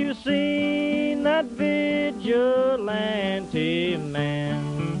 Have you seen that vigilante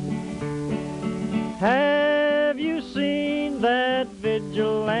man? Have you seen that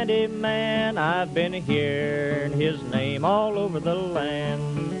vigilante man? I've been hearing his name all over the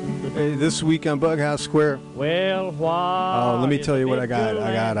land. Hey, this week on Bughouse Square. Well, why? Let me tell you what I got.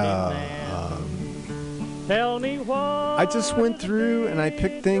 Tell me what. I just went through and I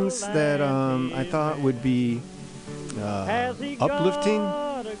picked things that I thought would be uplifting,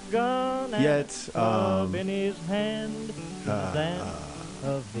 yet in his hand.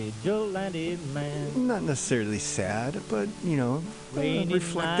 A vigilante man. Not necessarily sad, but,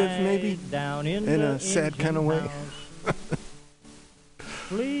 reflective maybe, in a sad kind of way.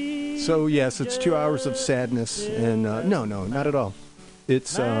 So, yes, it's 2 hours of sadness, and no, not at all.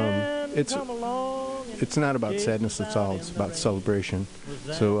 It's not about sadness at all. It's about celebration.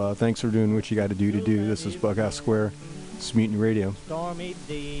 So, thanks for doing what you got to do. This is Bughouse Square. It's Mutiny Radio. Stormy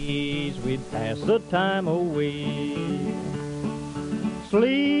days, we'd pass the time away,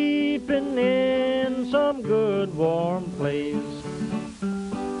 sleeping in some good warm place.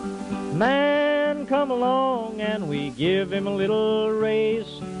 Man come along and we give him a little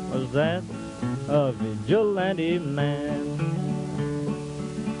race. Was that a vigilante man?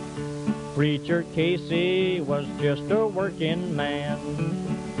 Preacher Casey was just a working man,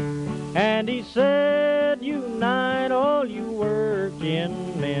 and he said, unite all you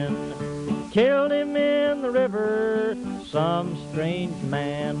working men. Killed him in the river. Some strange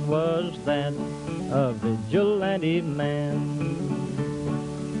man was that, a vigilante man.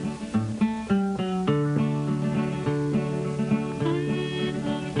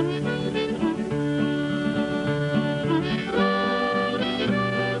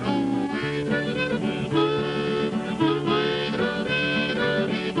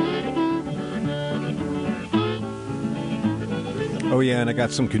 Oh, yeah, and I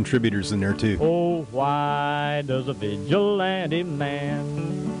got some contributors in there, too. Oh, why does a vigilante man,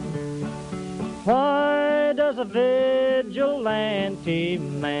 why does a vigilante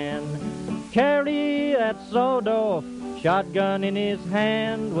man carry that sawed-off shotgun in his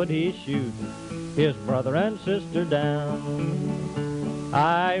hand? Would he shoot his brother and sister down?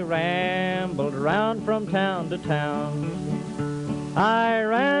 I rambled around from town to town. I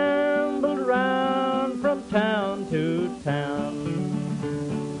rambled around from town to town,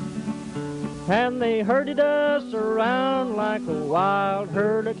 and they herded us around like a wild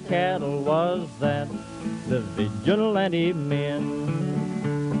herd of cattle. Was that the vigilante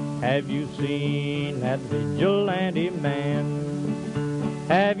men? Have you seen that vigilante man?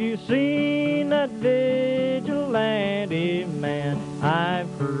 Have you seen that vigilante man? I've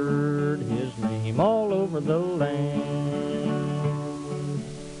heard his name all over the land.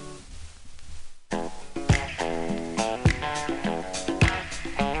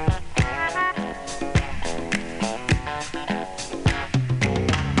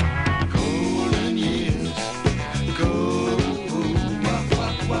 Golden years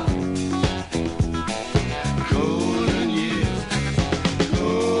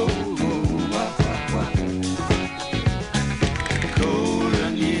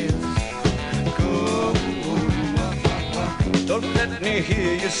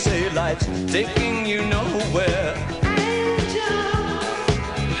hear you say life's taking you nowhere.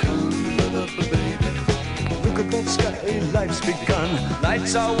 Look at that sky, life's begun.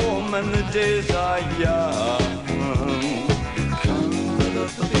 Nights are warm and the days are young.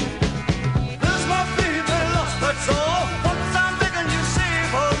 There's my baby lost, that's all. Once I'm begging you,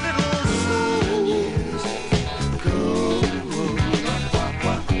 save a little soul.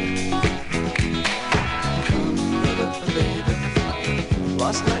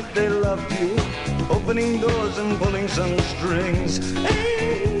 Last night they loved you, opening doors and pulling some strings.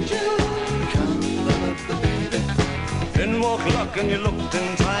 Angel, in walk luck and you looked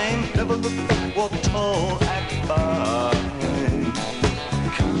in time. Never looked up, walked tall, act fine.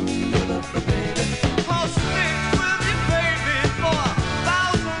 I'll stick with you, baby, for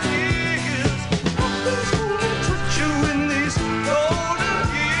 1,000 years. Nothing's gonna touch you in these golden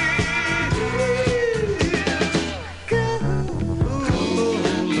years. Golden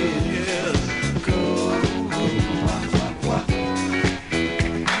years.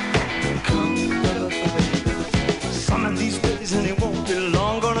 Some of these days and it won't be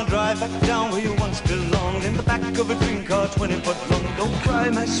long. Gonna drive back down where you once belonged. In the back of a green car, 20 foot long. Don't cry,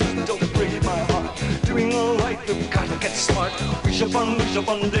 my sweet, don't break my heart. Doing all right, you've gotta get smart. Wish upon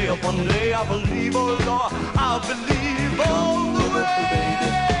day upon day. I believe, oh Lord, I'll believe all the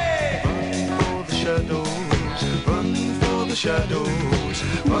way. Run for the shadows, run for the shadows,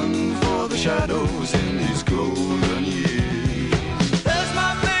 run for the shadows in these golden years. There's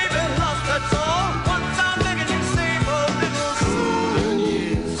my baby lost, that's all. Once I'm begging you, save a little golden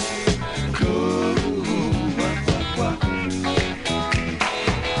years.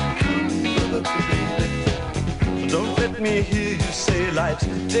 Don't let me hear you say life's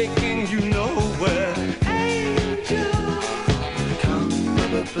taking you nowhere. Angel, come,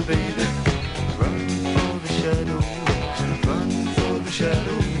 baby, run for the shadows, run for the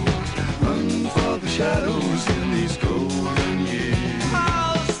shadows, run for the shadows in these golden years.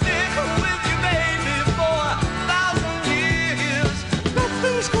 I'll stick with you, baby, for 1,000 years.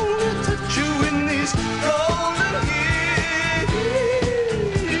 Nothing's gonna touch you in these golden years.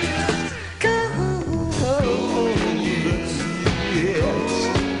 Golden years, yes.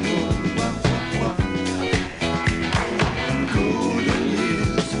 Golden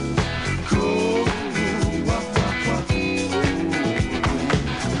years, golden years,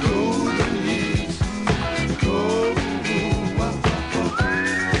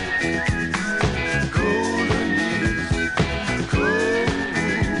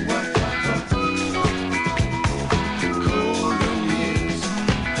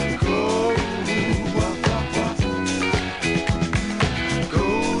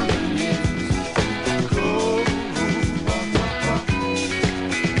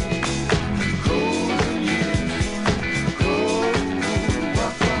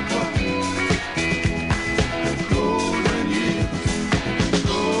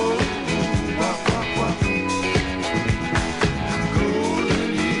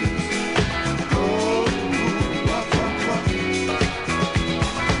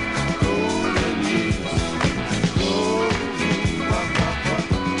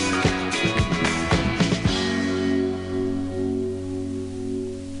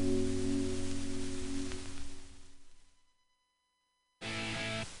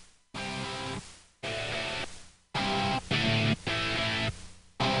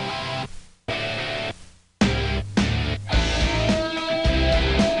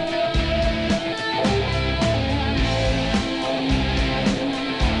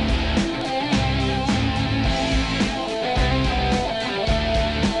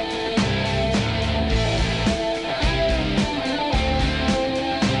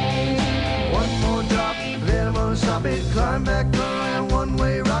 Climb back on a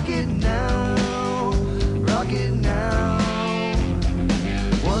one-way rocket now, rocket now.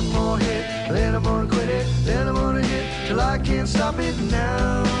 One more hit, then I'm gonna quit it, then I'm gonna hit till I can't stop it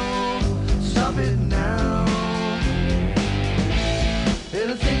now, stop it now.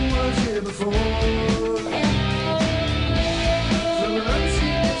 Anything was here before, from an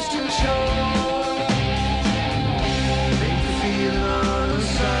unseen distant shore. Make the feel on the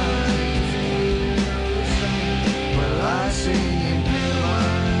side. I sing in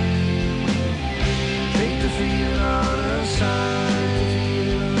pantomime. Make the feel on the side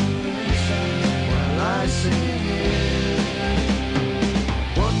while I sing it.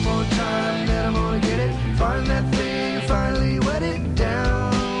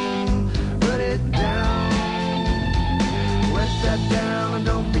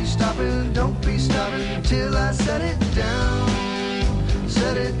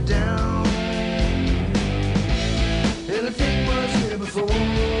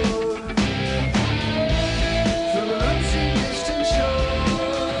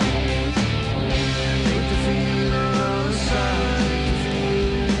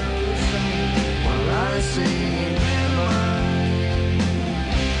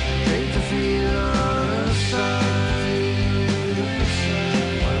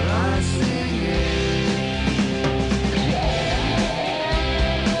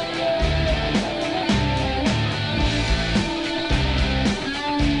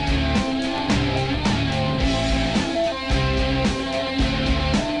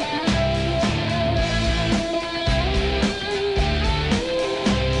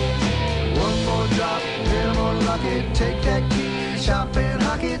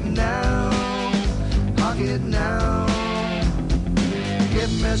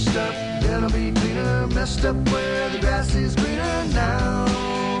 messed up, then I'll be cleaner. Messed up where the grass is greener now.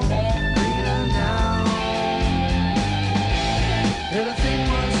 Greener now. Everything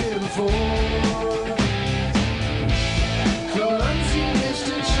was here before. Cool, unseen,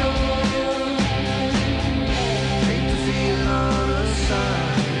 distant shore. Hate to feel on a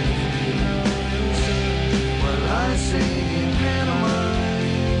side while I sing in pantomime.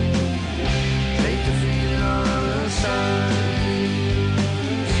 Hate to feel on a side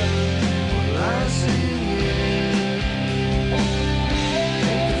while I sing it.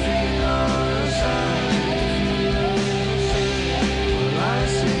 Hate to feel on a side while I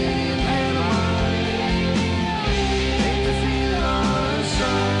sing in pantomime. Hate to feel on a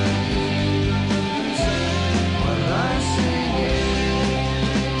side while I sing it.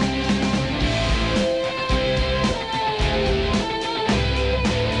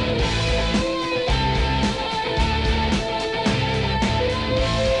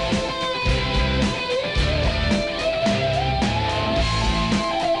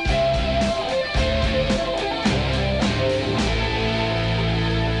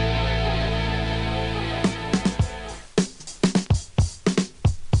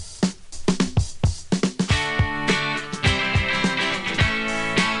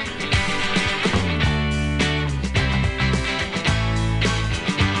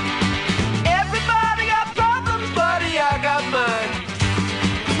 Everybody got problems, buddy, I got mine.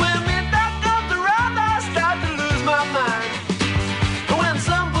 'Cause when midnight comes around, I start to lose my mind. But when the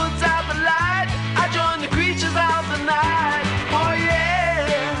sun puts out the light, I join the creatures of the night. Oh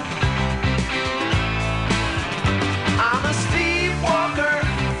yeah. I'm a sleepwalker.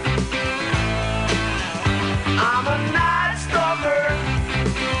 I'm a night stalker.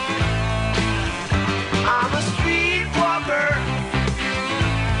 I'm a streetwalker.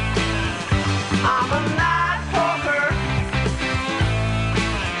 I'm a night walker.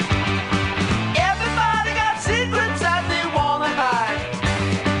 Everybody got secrets that they wanna hide.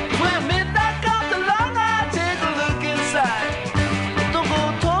 When midnight comes along, I take a look inside. Don't go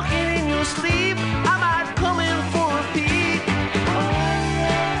talking in your sleep. I might come in for a peek.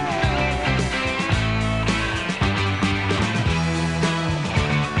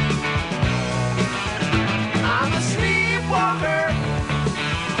 I'm a sleepwalker.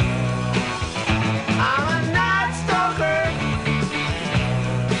 I'm a night stalker.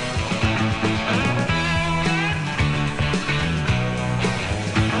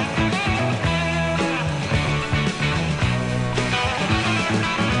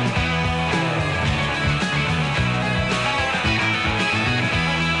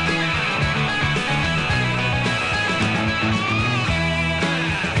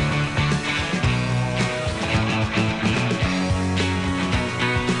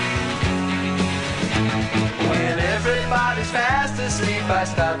 When everybody's fast asleep, I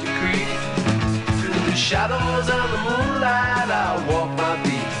start to creep through the shadows of the moonlight. I walk my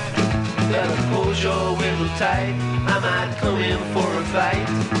beat. Better close your window tight. I might come in for a fight.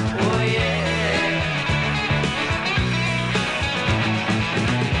 Oh yeah.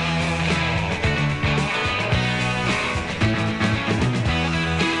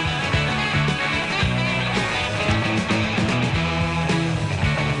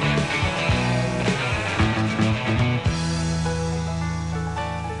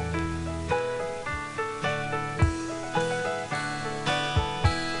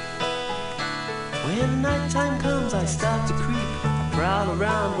 When nighttime comes, I start to creep. I prowl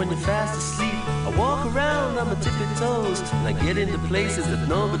around when you're fast asleep. I walk around on my tippy toes, and I get into places that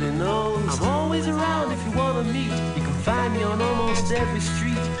nobody knows. I'm always around if you wanna meet. You can find me on almost every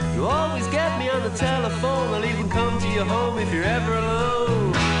street. You always get me on the telephone. I'll even come to your home if you're ever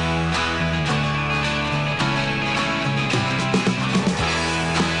alone.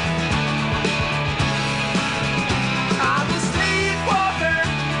 I'm a sleepwalker.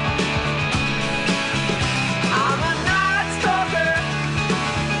 I'm a night stalker.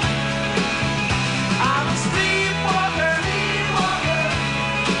 I'm a sleepwalker.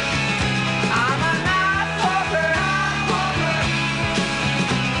 I'm a night walker.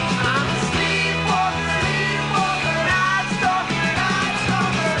 I'm a sleepwalker. Night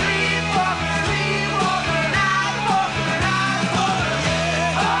stalker.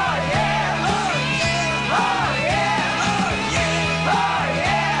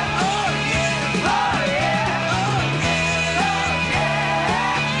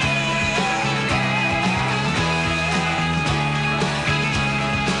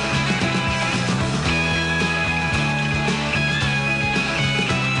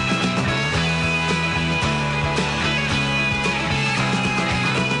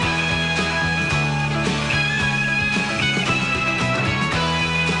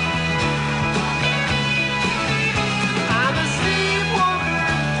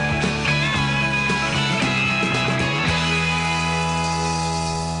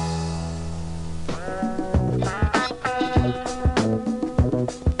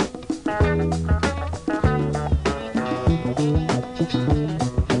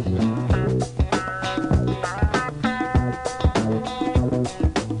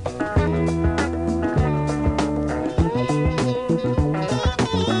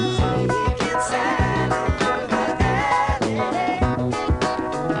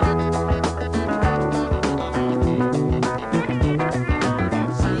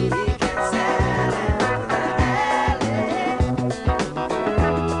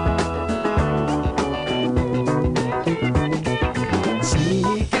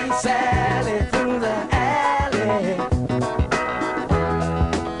 Sneaking Sally through the alley,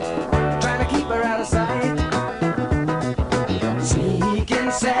 trying to keep her out of sight.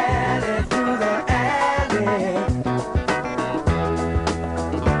 Sneaking Sally through the alley,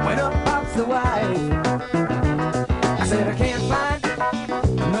 when up pops the wife. I said I can't find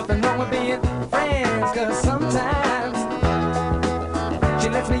nothing wrong with being friends, 'cause sometimes she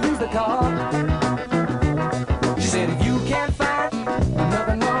lets me use the car. She said if you can't find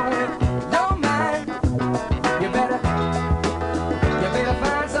nothing wrong with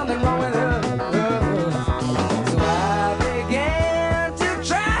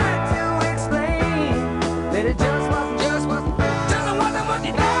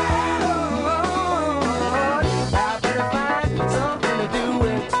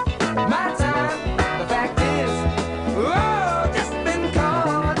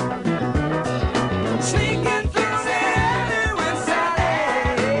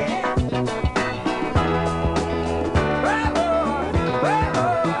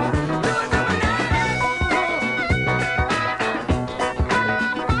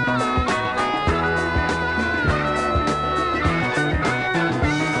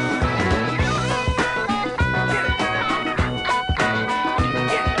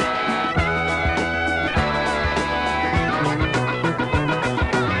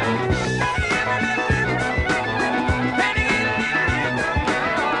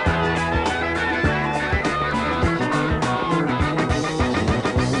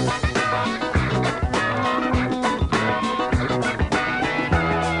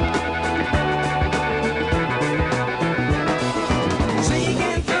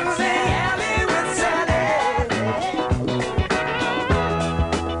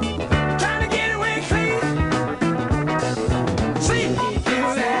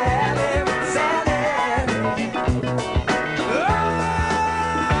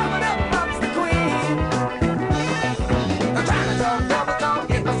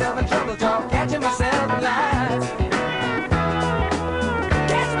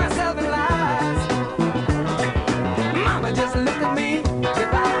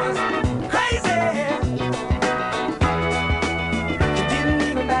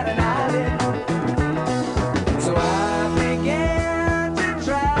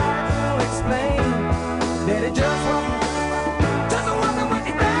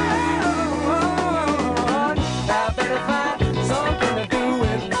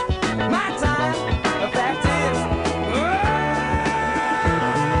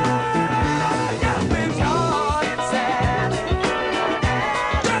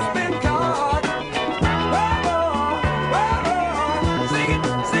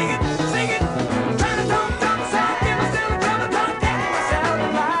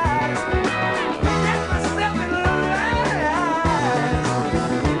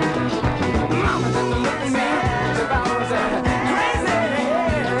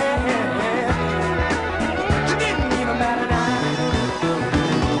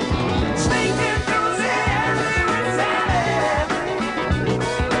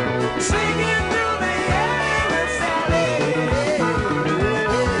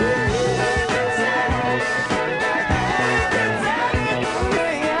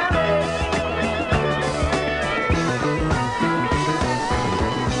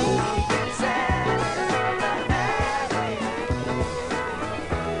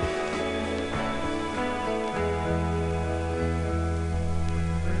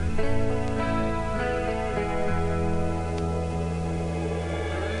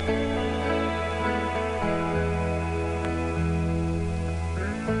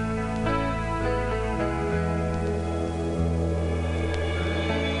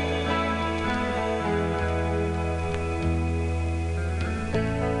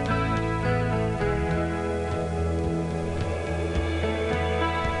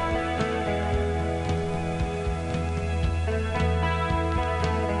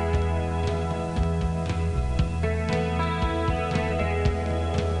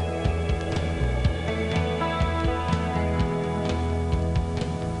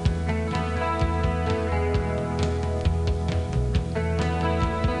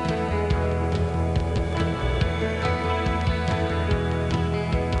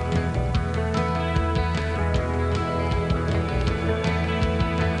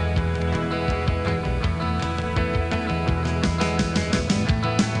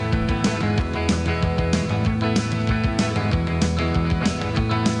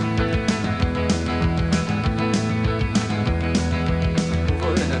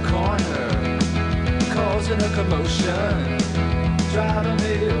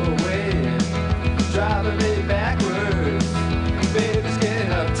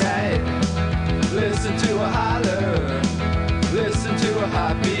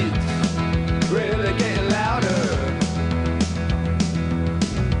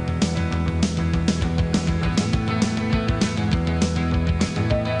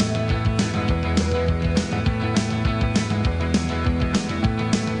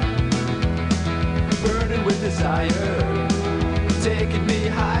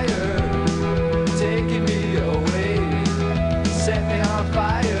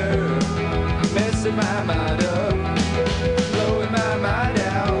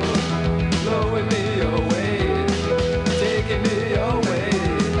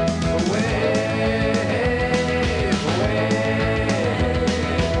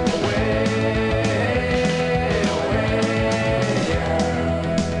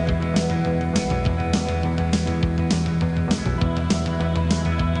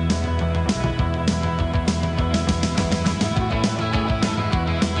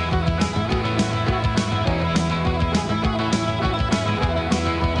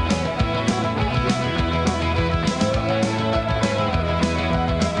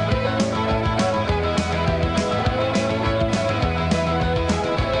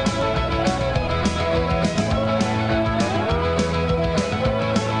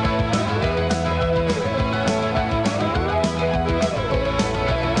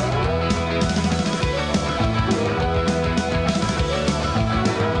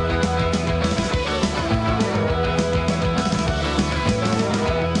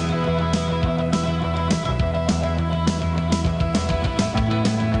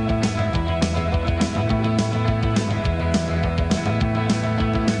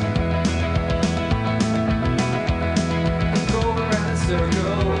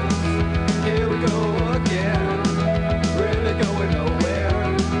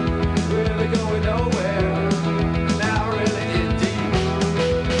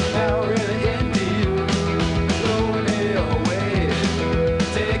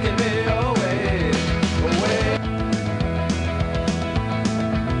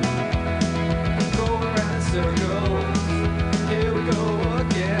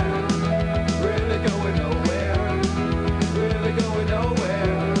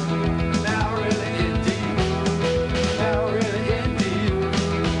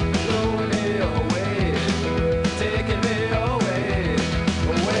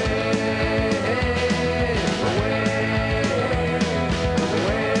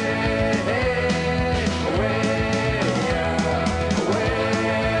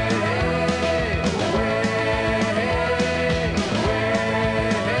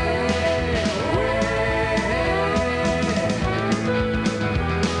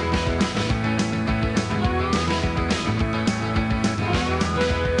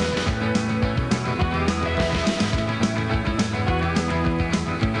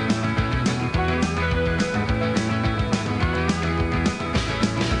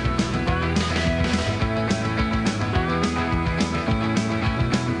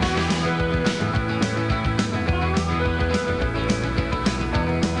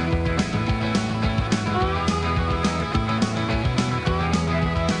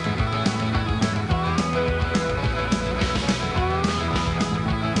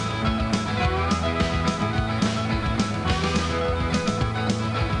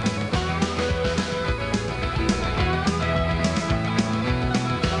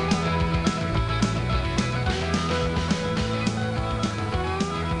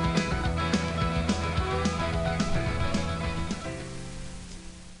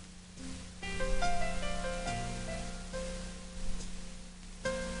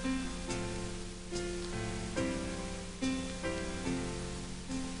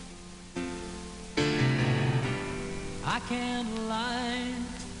I can't lie.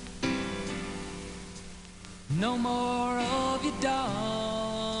 No more of your darkness.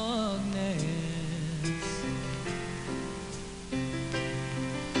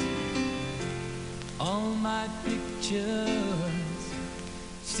 All my pictures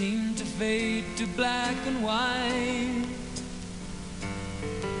seem to fade to black and white.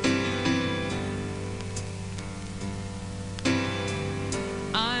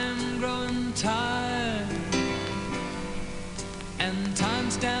 I'm growing tired, and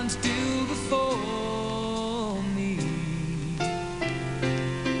time stands still before me.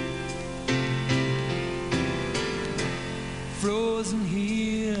 Frozen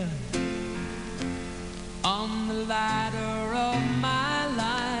here on the ladder of my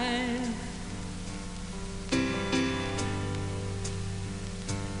life.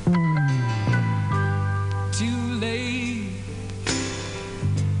 Too late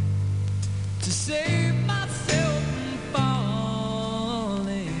to save myself from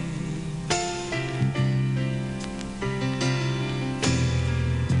falling.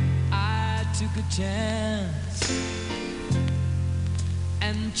 I took a chance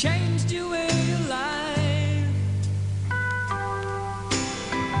and changed your way of life.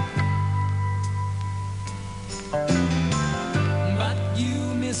 But you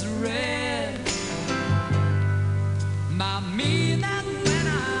misread my meaning when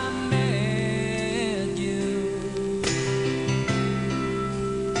I met you.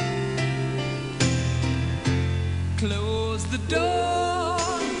 Close the door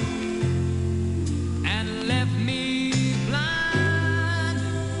and left me blind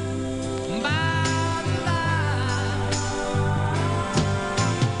by the light.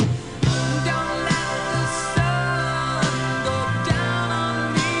 Don't let the sun go down on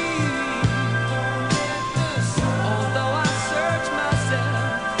me. Although I search myself,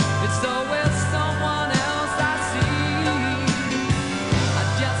 it's always someone else I see. I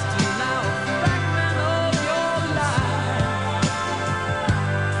just allow a fragment of your life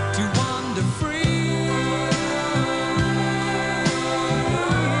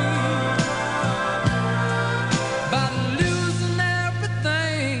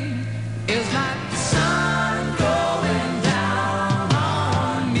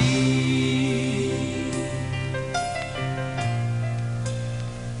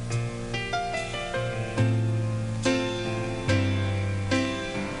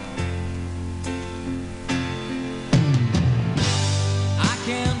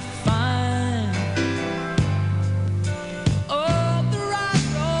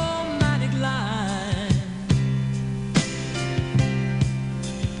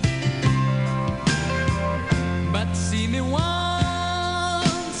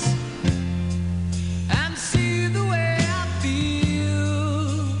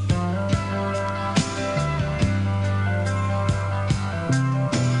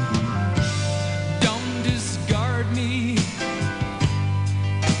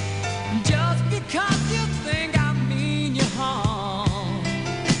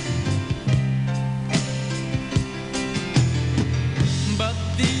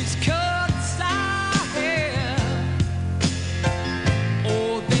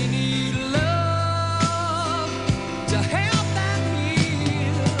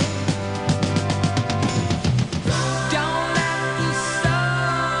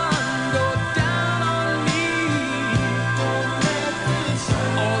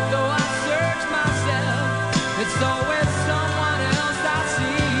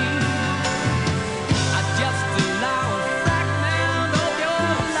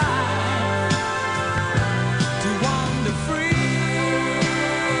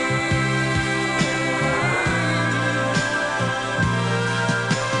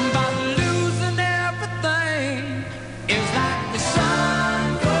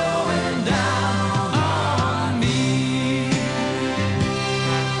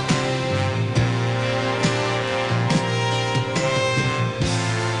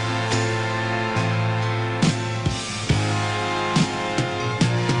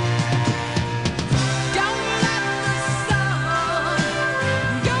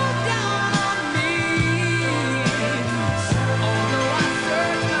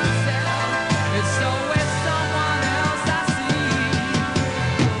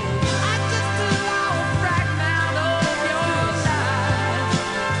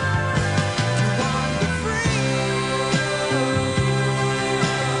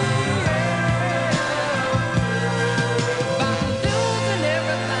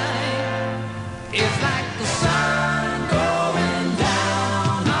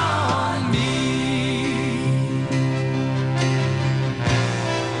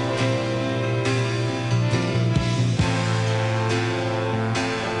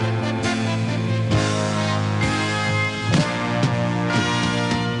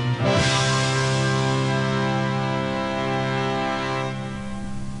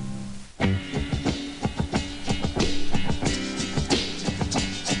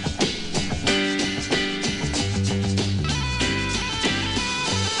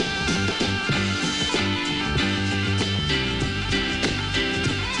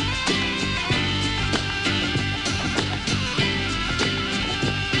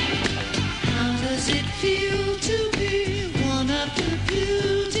does it feel to be one of the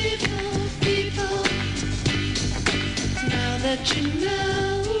beautiful people? Now that you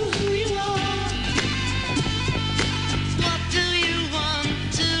know who you are, what do you want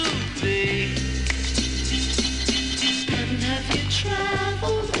to be? And have you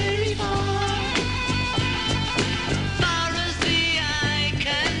traveled very far? Far as the eye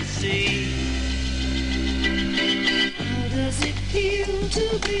can see. How does it feel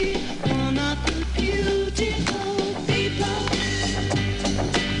to be